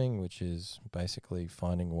farming, which is basically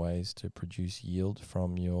finding ways to produce yield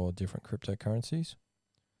from your different cryptocurrencies.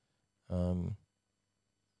 On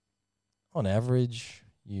average,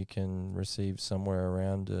 you can receive somewhere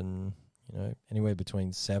around anywhere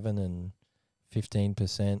between 7 and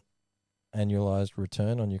 15% annualized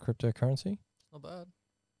return on your cryptocurrency. Not bad.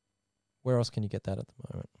 Where else can you get that at the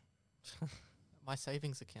moment? My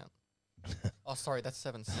savings account. Oh, sorry, that's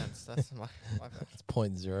 7 cents. That's my bad. It's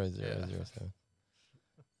 0.0007.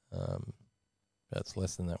 That's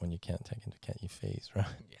less than that when you can't take into account your fees, right?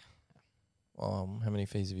 Yeah. How many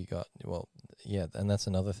fees have you got? Well, yeah, and that's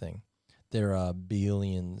another thing. There are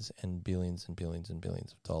billions and billions and billions and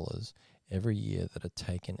billions of dollars every year that are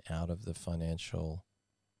taken out of the financial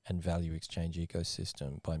and value exchange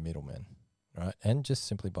ecosystem by middlemen, right? And just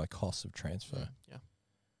simply by costs of transfer. Yeah.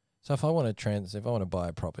 So if I want to buy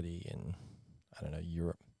a property in,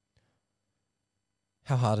 Europe,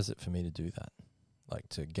 how hard is it for me to do that? Like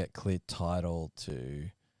to get clear title,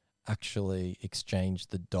 to actually exchange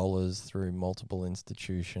the dollars through multiple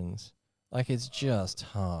institutions. Like it's just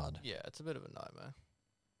hard. Yeah, it's a bit of a nightmare.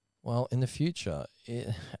 Well, in the future,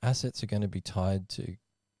 assets are going to be tied to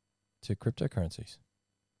cryptocurrencies,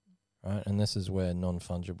 right? And this is where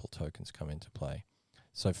non-fungible tokens come into play.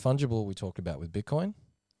 So fungible we talked about with Bitcoin.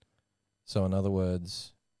 So in other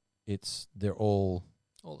words, they're all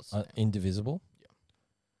the same. indivisible. Yeah.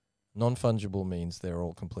 Non-fungible means they're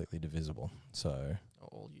all completely divisible. So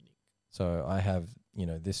all unique. So I have,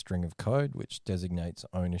 this string of code which designates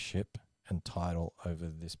ownership and title over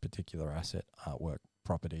this particular asset, artwork,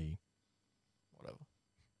 property, whatever.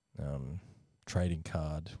 Trading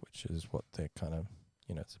card, which is what they're kind of,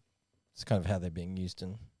 it's kind of how they're being used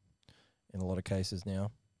in a lot of cases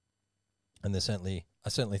now. And I certainly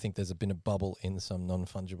think there's been a bubble in some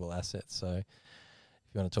non-fungible assets. So if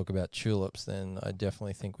you want to talk about tulips, then I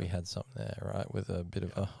definitely think we had something there, right, with a bit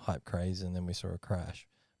of a hype craze, and then we saw a crash.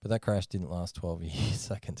 But that crash didn't last 12 years,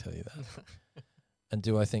 I can tell you that. And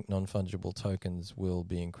do I think non-fungible tokens will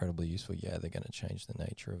be incredibly useful? Yeah, they're going to change the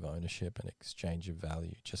nature of ownership and exchange of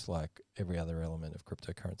value, just like every other element of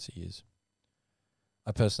cryptocurrency is.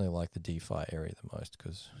 I personally like the DeFi area the most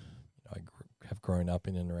because I have grown up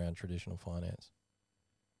in and around traditional finance.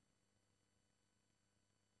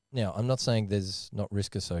 Now, I'm not saying there's not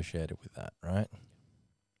risk associated with that, right?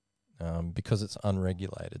 Because it's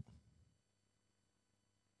unregulated.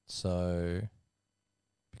 So,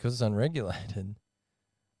 because it's unregulated,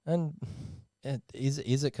 and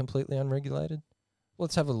is it completely unregulated?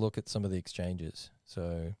 Let's have a look at some of the exchanges.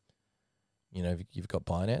 So, you've got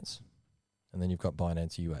Binance, and then you've got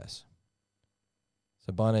Binance US.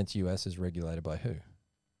 So Binance US is regulated by who? I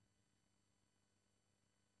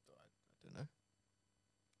don't know.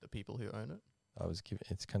 The people who own it.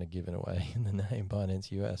 It's kind of given away in the name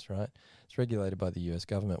Binance US, right? It's regulated by the US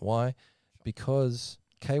government. Why? Because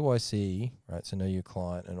KYC, right? So know your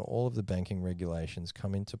client, and all of the banking regulations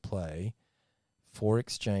come into play for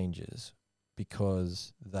exchanges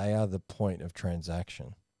because they are the point of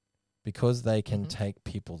transaction. Because they can take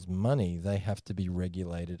people's money, they have to be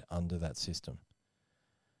regulated under that system.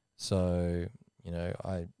 So, you know,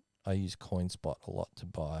 I use CoinSpot a lot to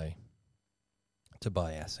buy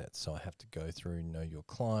assets. So I have to go through, know your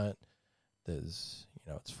client. There's,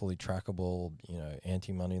 you know, it's fully trackable, you know,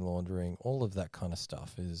 anti-money laundering, all of that kind of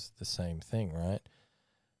stuff is the same thing, right?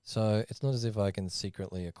 So it's not as if I can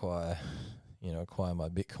secretly acquire my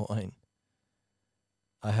Bitcoin.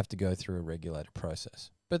 I have to go through a regulated process.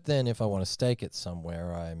 But then if I want to stake it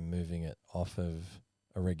somewhere, I'm moving it off of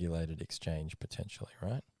a regulated exchange potentially,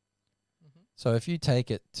 right? Mm-hmm. So if you take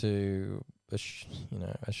it to a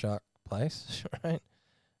shark place, right,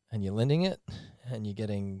 and you're lending it and you're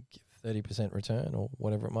getting 30% return or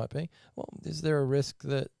whatever it might be, well, is there a risk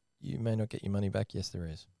that you may not get your money back? Yes, there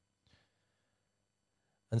is.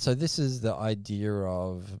 And so this is the idea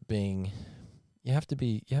of being, you have to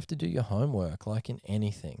do your homework like in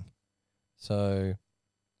anything. So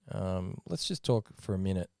let's just talk for a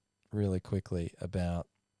minute really quickly about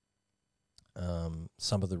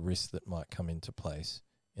some of the risks that might come into place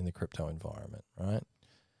in the crypto environment, right?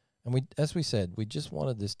 And as we said, we just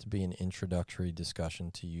wanted this to be an introductory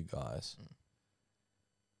discussion to you guys.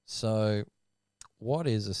 So what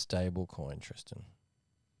is a stable coin, Tristan?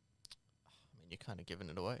 I mean, you're kind of giving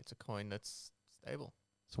it away. It's a coin that's stable.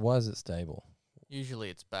 So why is it stable? Usually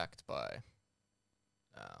it's backed by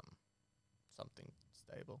something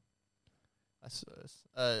stable, I suppose.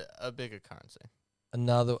 A bigger currency.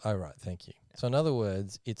 Right, thank you. Yeah. So in other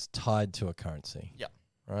words, it's tied to a currency. Yeah.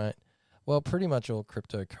 Right? Well, pretty much all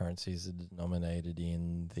cryptocurrencies are denominated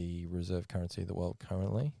in the reserve currency of the world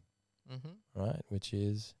currently, right? Which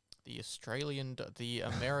is? The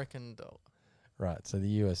American dollar. Right, so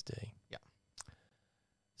the USD. Yeah.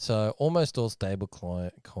 So almost all stable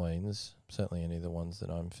coins, certainly any of the ones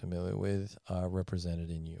that I'm familiar with, are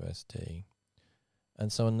represented in USD.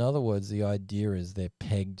 And so in other words, the idea is they're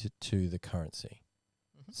pegged to the currency.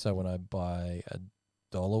 So when I buy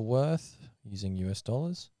 $1 worth using US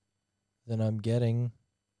dollars, then I'm getting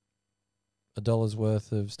 $1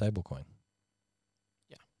 worth of stablecoin.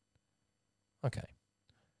 Yeah. Okay.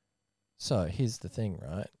 So here's the thing,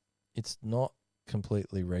 right? It's not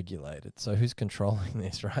completely regulated. So who's controlling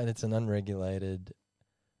this, right? It's an unregulated,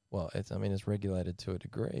 it's regulated to a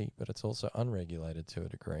degree, but it's also unregulated to a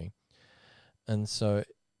degree. And so,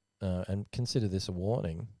 and consider this a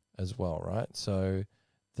warning as well, right? So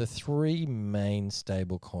the three main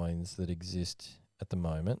stable coins that exist at the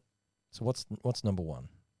moment. So what's number one?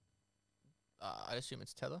 I assume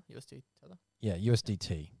it's Tether, USD Tether. Yeah,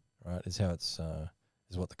 USDT, right? Is how it's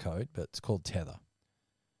is what the code, but it's called Tether,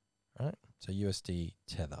 right? So USD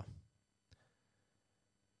Tether.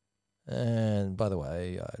 And by the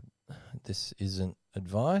way, this isn't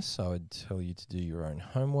advice. I would tell you to do your own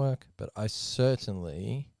homework, but I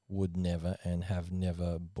certainly would never and have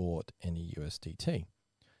never bought any USDT.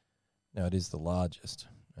 Now it is the largest,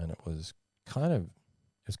 and it was kind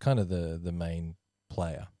of the main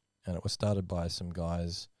player, and it was started by some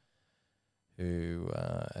guys who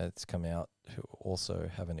it's come out who also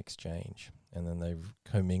have an exchange, and then they've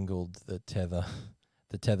commingled the tether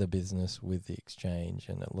business with the exchange,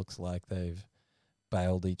 and it looks like they've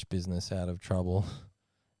bailed each business out of trouble,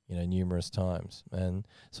 numerous times. And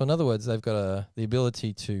so in other words, they've got the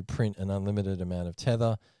ability to print an unlimited amount of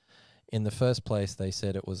tether. In the first place, they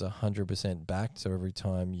said it was 100% backed. So every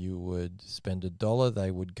time you would spend $1,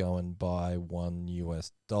 they would go and buy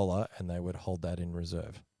 $1 and they would hold that in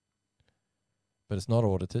reserve. But it's not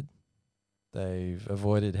audited. They've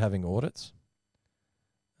avoided having audits.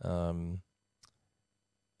 And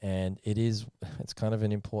it's kind of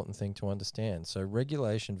an important thing to understand. So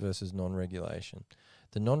regulation versus non-regulation.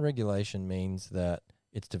 The non-regulation means that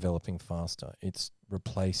it's developing faster. It's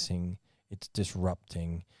replacing, it's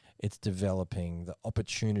disrupting, it's developing, the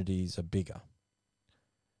opportunities are bigger.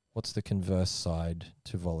 What's the converse side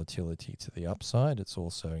to volatility? To the upside, it's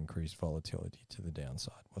also increased volatility to the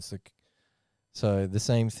downside. So the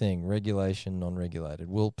same thing, regulation, non-regulated.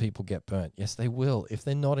 Will people get burnt? Yes, they will if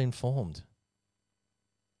they're not informed.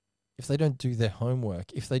 If they don't do their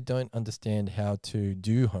homework, if they don't understand how to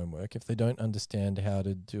do homework, if they don't understand how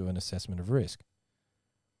to do an assessment of risk.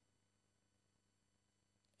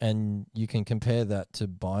 And you can compare that to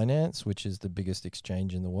Binance, which is the biggest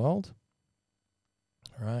exchange in the world,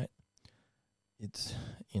 right? It's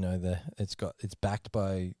backed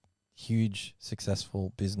by huge,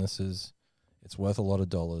 successful businesses. It's worth a lot of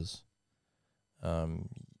dollars.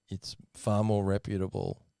 It's far more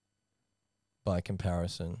reputable by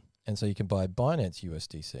comparison. And so you can buy Binance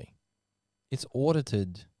USDC. It's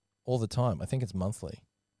audited all the time. I think it's monthly,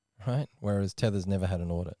 right? Whereas Tether's never had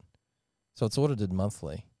an audit. So it's audited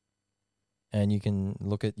monthly. And you can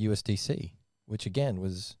look at USDC, which again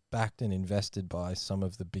was backed and invested by some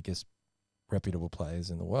of the biggest reputable players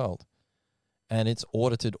in the world. And it's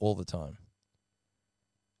audited all the time.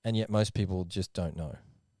 And yet most people just don't know,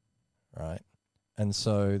 right? And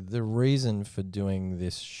so the reason for doing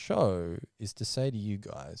this show is to say to you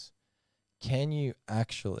guys, can you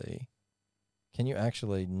actually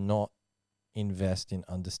not invest in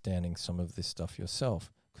understanding some of this stuff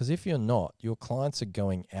yourself? Because if you're not, your clients are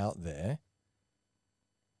going out there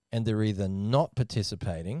and they're either not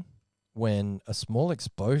participating when a small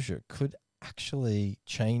exposure could actually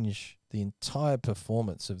change the entire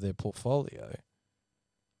performance of their portfolio.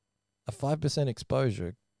 A 5%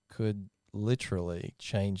 exposure could literally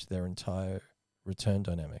change their entire return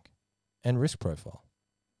dynamic and risk profile.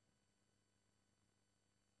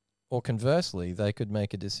 Or conversely, they could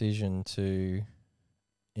make a decision to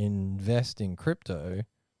invest in crypto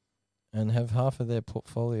and have half of their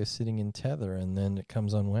portfolio sitting in Tether, and then it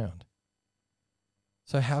comes unwound.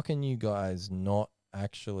 So how can you guys not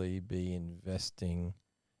actually be investing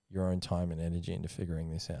your own time and energy into figuring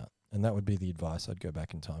this out? And that would be the advice I'd go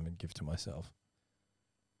back in time and give to myself.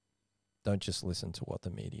 Don't just listen to what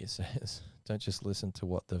the media says. Don't just listen to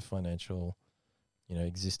what the financial,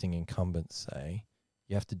 existing incumbents say.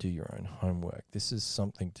 You have to do your own homework. This is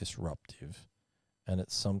something disruptive, and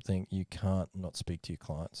it's something you can't not speak to your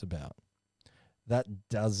clients about. That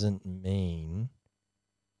doesn't mean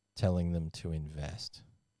telling them to invest.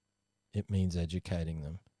 It means educating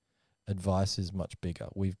them. Advice is much bigger.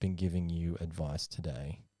 We've been giving you advice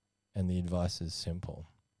today, and the advice is simple.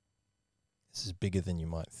 This is bigger than you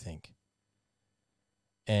might think.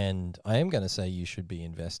 And I am going to say you should be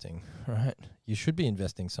investing, right? You should be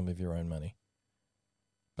investing some of your own money.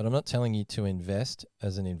 But I'm not telling you to invest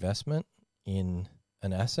as an investment in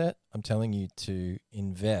an asset. I'm telling you to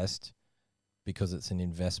invest because it's an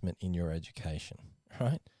investment in your education,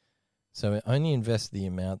 right? So only invest the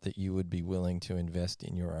amount that you would be willing to invest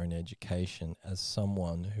in your own education as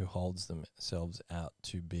someone who holds themselves out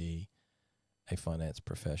to be a finance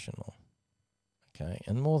professional. Okay,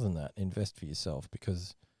 and more than that, invest for yourself,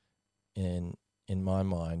 because in my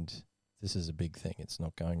mind, this is a big thing. It's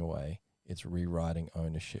not going away. It's rewriting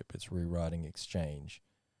ownership. It's rewriting exchange.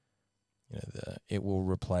 It will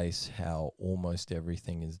replace how almost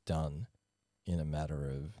everything is done in a matter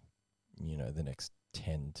of, the next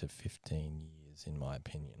 10 to 15 years, in my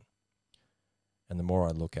opinion. And the more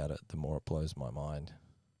I look at it, the more it blows my mind.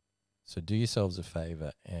 So do yourselves a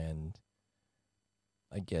favor and,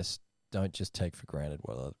 I guess, don't just take for granted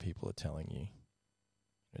what other people are telling you.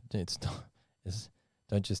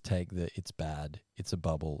 Don't just take that it's bad, it's a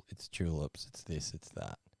bubble, it's tulips, it's this, it's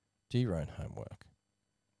that. Do your own homework.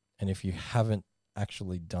 And if you haven't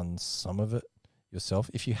actually done some of it yourself,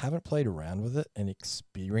 if you haven't played around with it and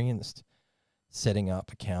experienced setting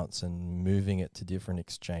up accounts and moving it to different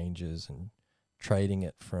exchanges and trading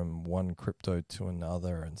it from one crypto to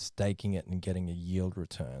another and staking it and getting a yield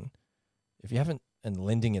return, if you haven't, and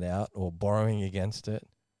lending it out or borrowing against it,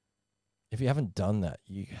 if you haven't done that,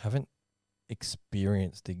 you haven't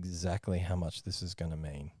experienced exactly how much this is going to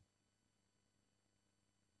mean.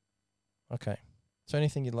 Okay. So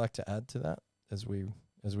anything you'd like to add to that as we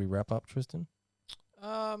wrap up, Tristan?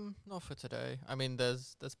 Not for today. I mean,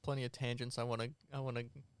 there's plenty of tangents I want to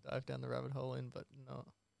dive down the rabbit hole in, but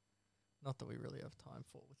not that we really have time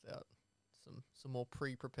for without some more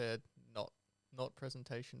pre-prepared, not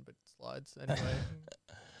presentation, but slides anyway.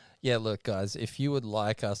 Yeah, look, guys, if you would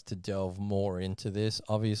like us to delve more into this,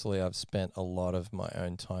 obviously I've spent a lot of my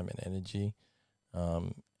own time and energy,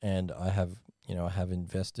 and I have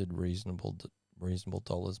invested reasonable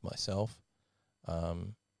dollars myself.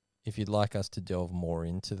 If you'd like us to delve more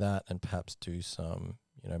into that and perhaps do some,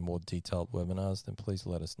 more detailed webinars, then please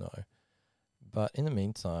let us know. But in the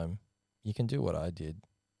meantime, you can do what I did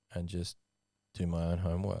and just do my own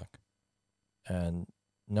homework. And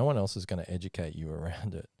no one else is going to educate you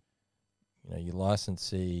around it. Your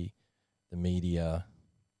licensee, the media,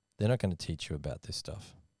 they're not going to teach you about this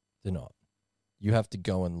stuff. They're not. You have to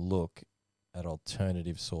go and look at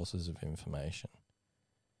alternative sources of information.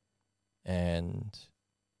 And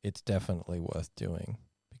it's definitely worth doing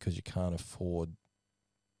because you can't afford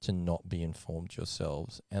to not be informed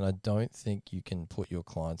yourselves. And I don't think you can put your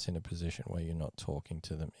clients in a position where you're not talking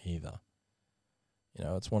to them either.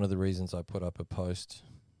 It's one of the reasons I put up a post,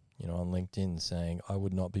 on LinkedIn saying I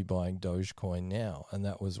would not be buying Dogecoin now. And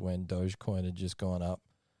that was when Dogecoin had just gone up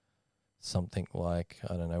something like,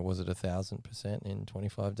 I don't know, was it 1,000% in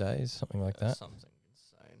 25 days? Something like that. Something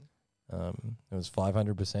insane. It was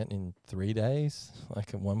 500% in 3 days,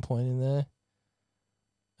 like at one point in there.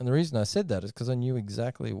 And the reason I said that is because I knew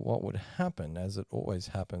exactly what would happen, as it always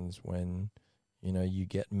happens when, you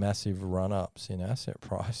get massive run-ups in asset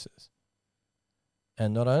prices.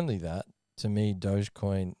 And not only that, to me,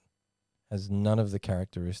 Dogecoin has none of the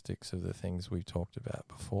characteristics of the things we've talked about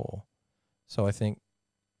before. So I think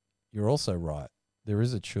you're also right. There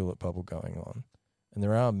is a tulip bubble going on. And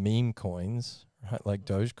there are meme coins, right, like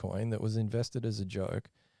Dogecoin, that was invested as a joke.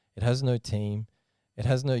 It has no team. It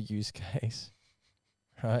has no use case,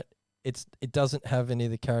 right? It doesn't have any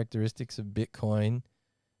of the characteristics of Bitcoin.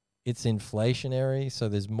 It's inflationary, so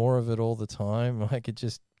there's more of it all the time. Like, it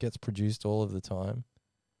just gets produced all of the time.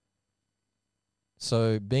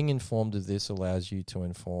 So being informed of this allows you to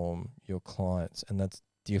inform your clients, and that's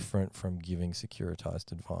different from giving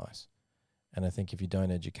securitized advice. And I think if you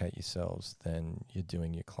don't educate yourselves, then you're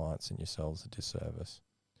doing your clients and yourselves a disservice.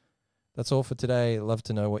 That's all for today. Love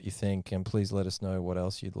to know what you think, and please let us know what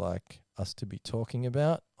else you'd like us to be talking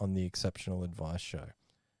about on the Exceptional Advice Show.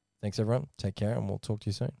 Thanks, everyone. Take care, and we'll talk to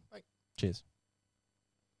you soon. Bye. Cheers.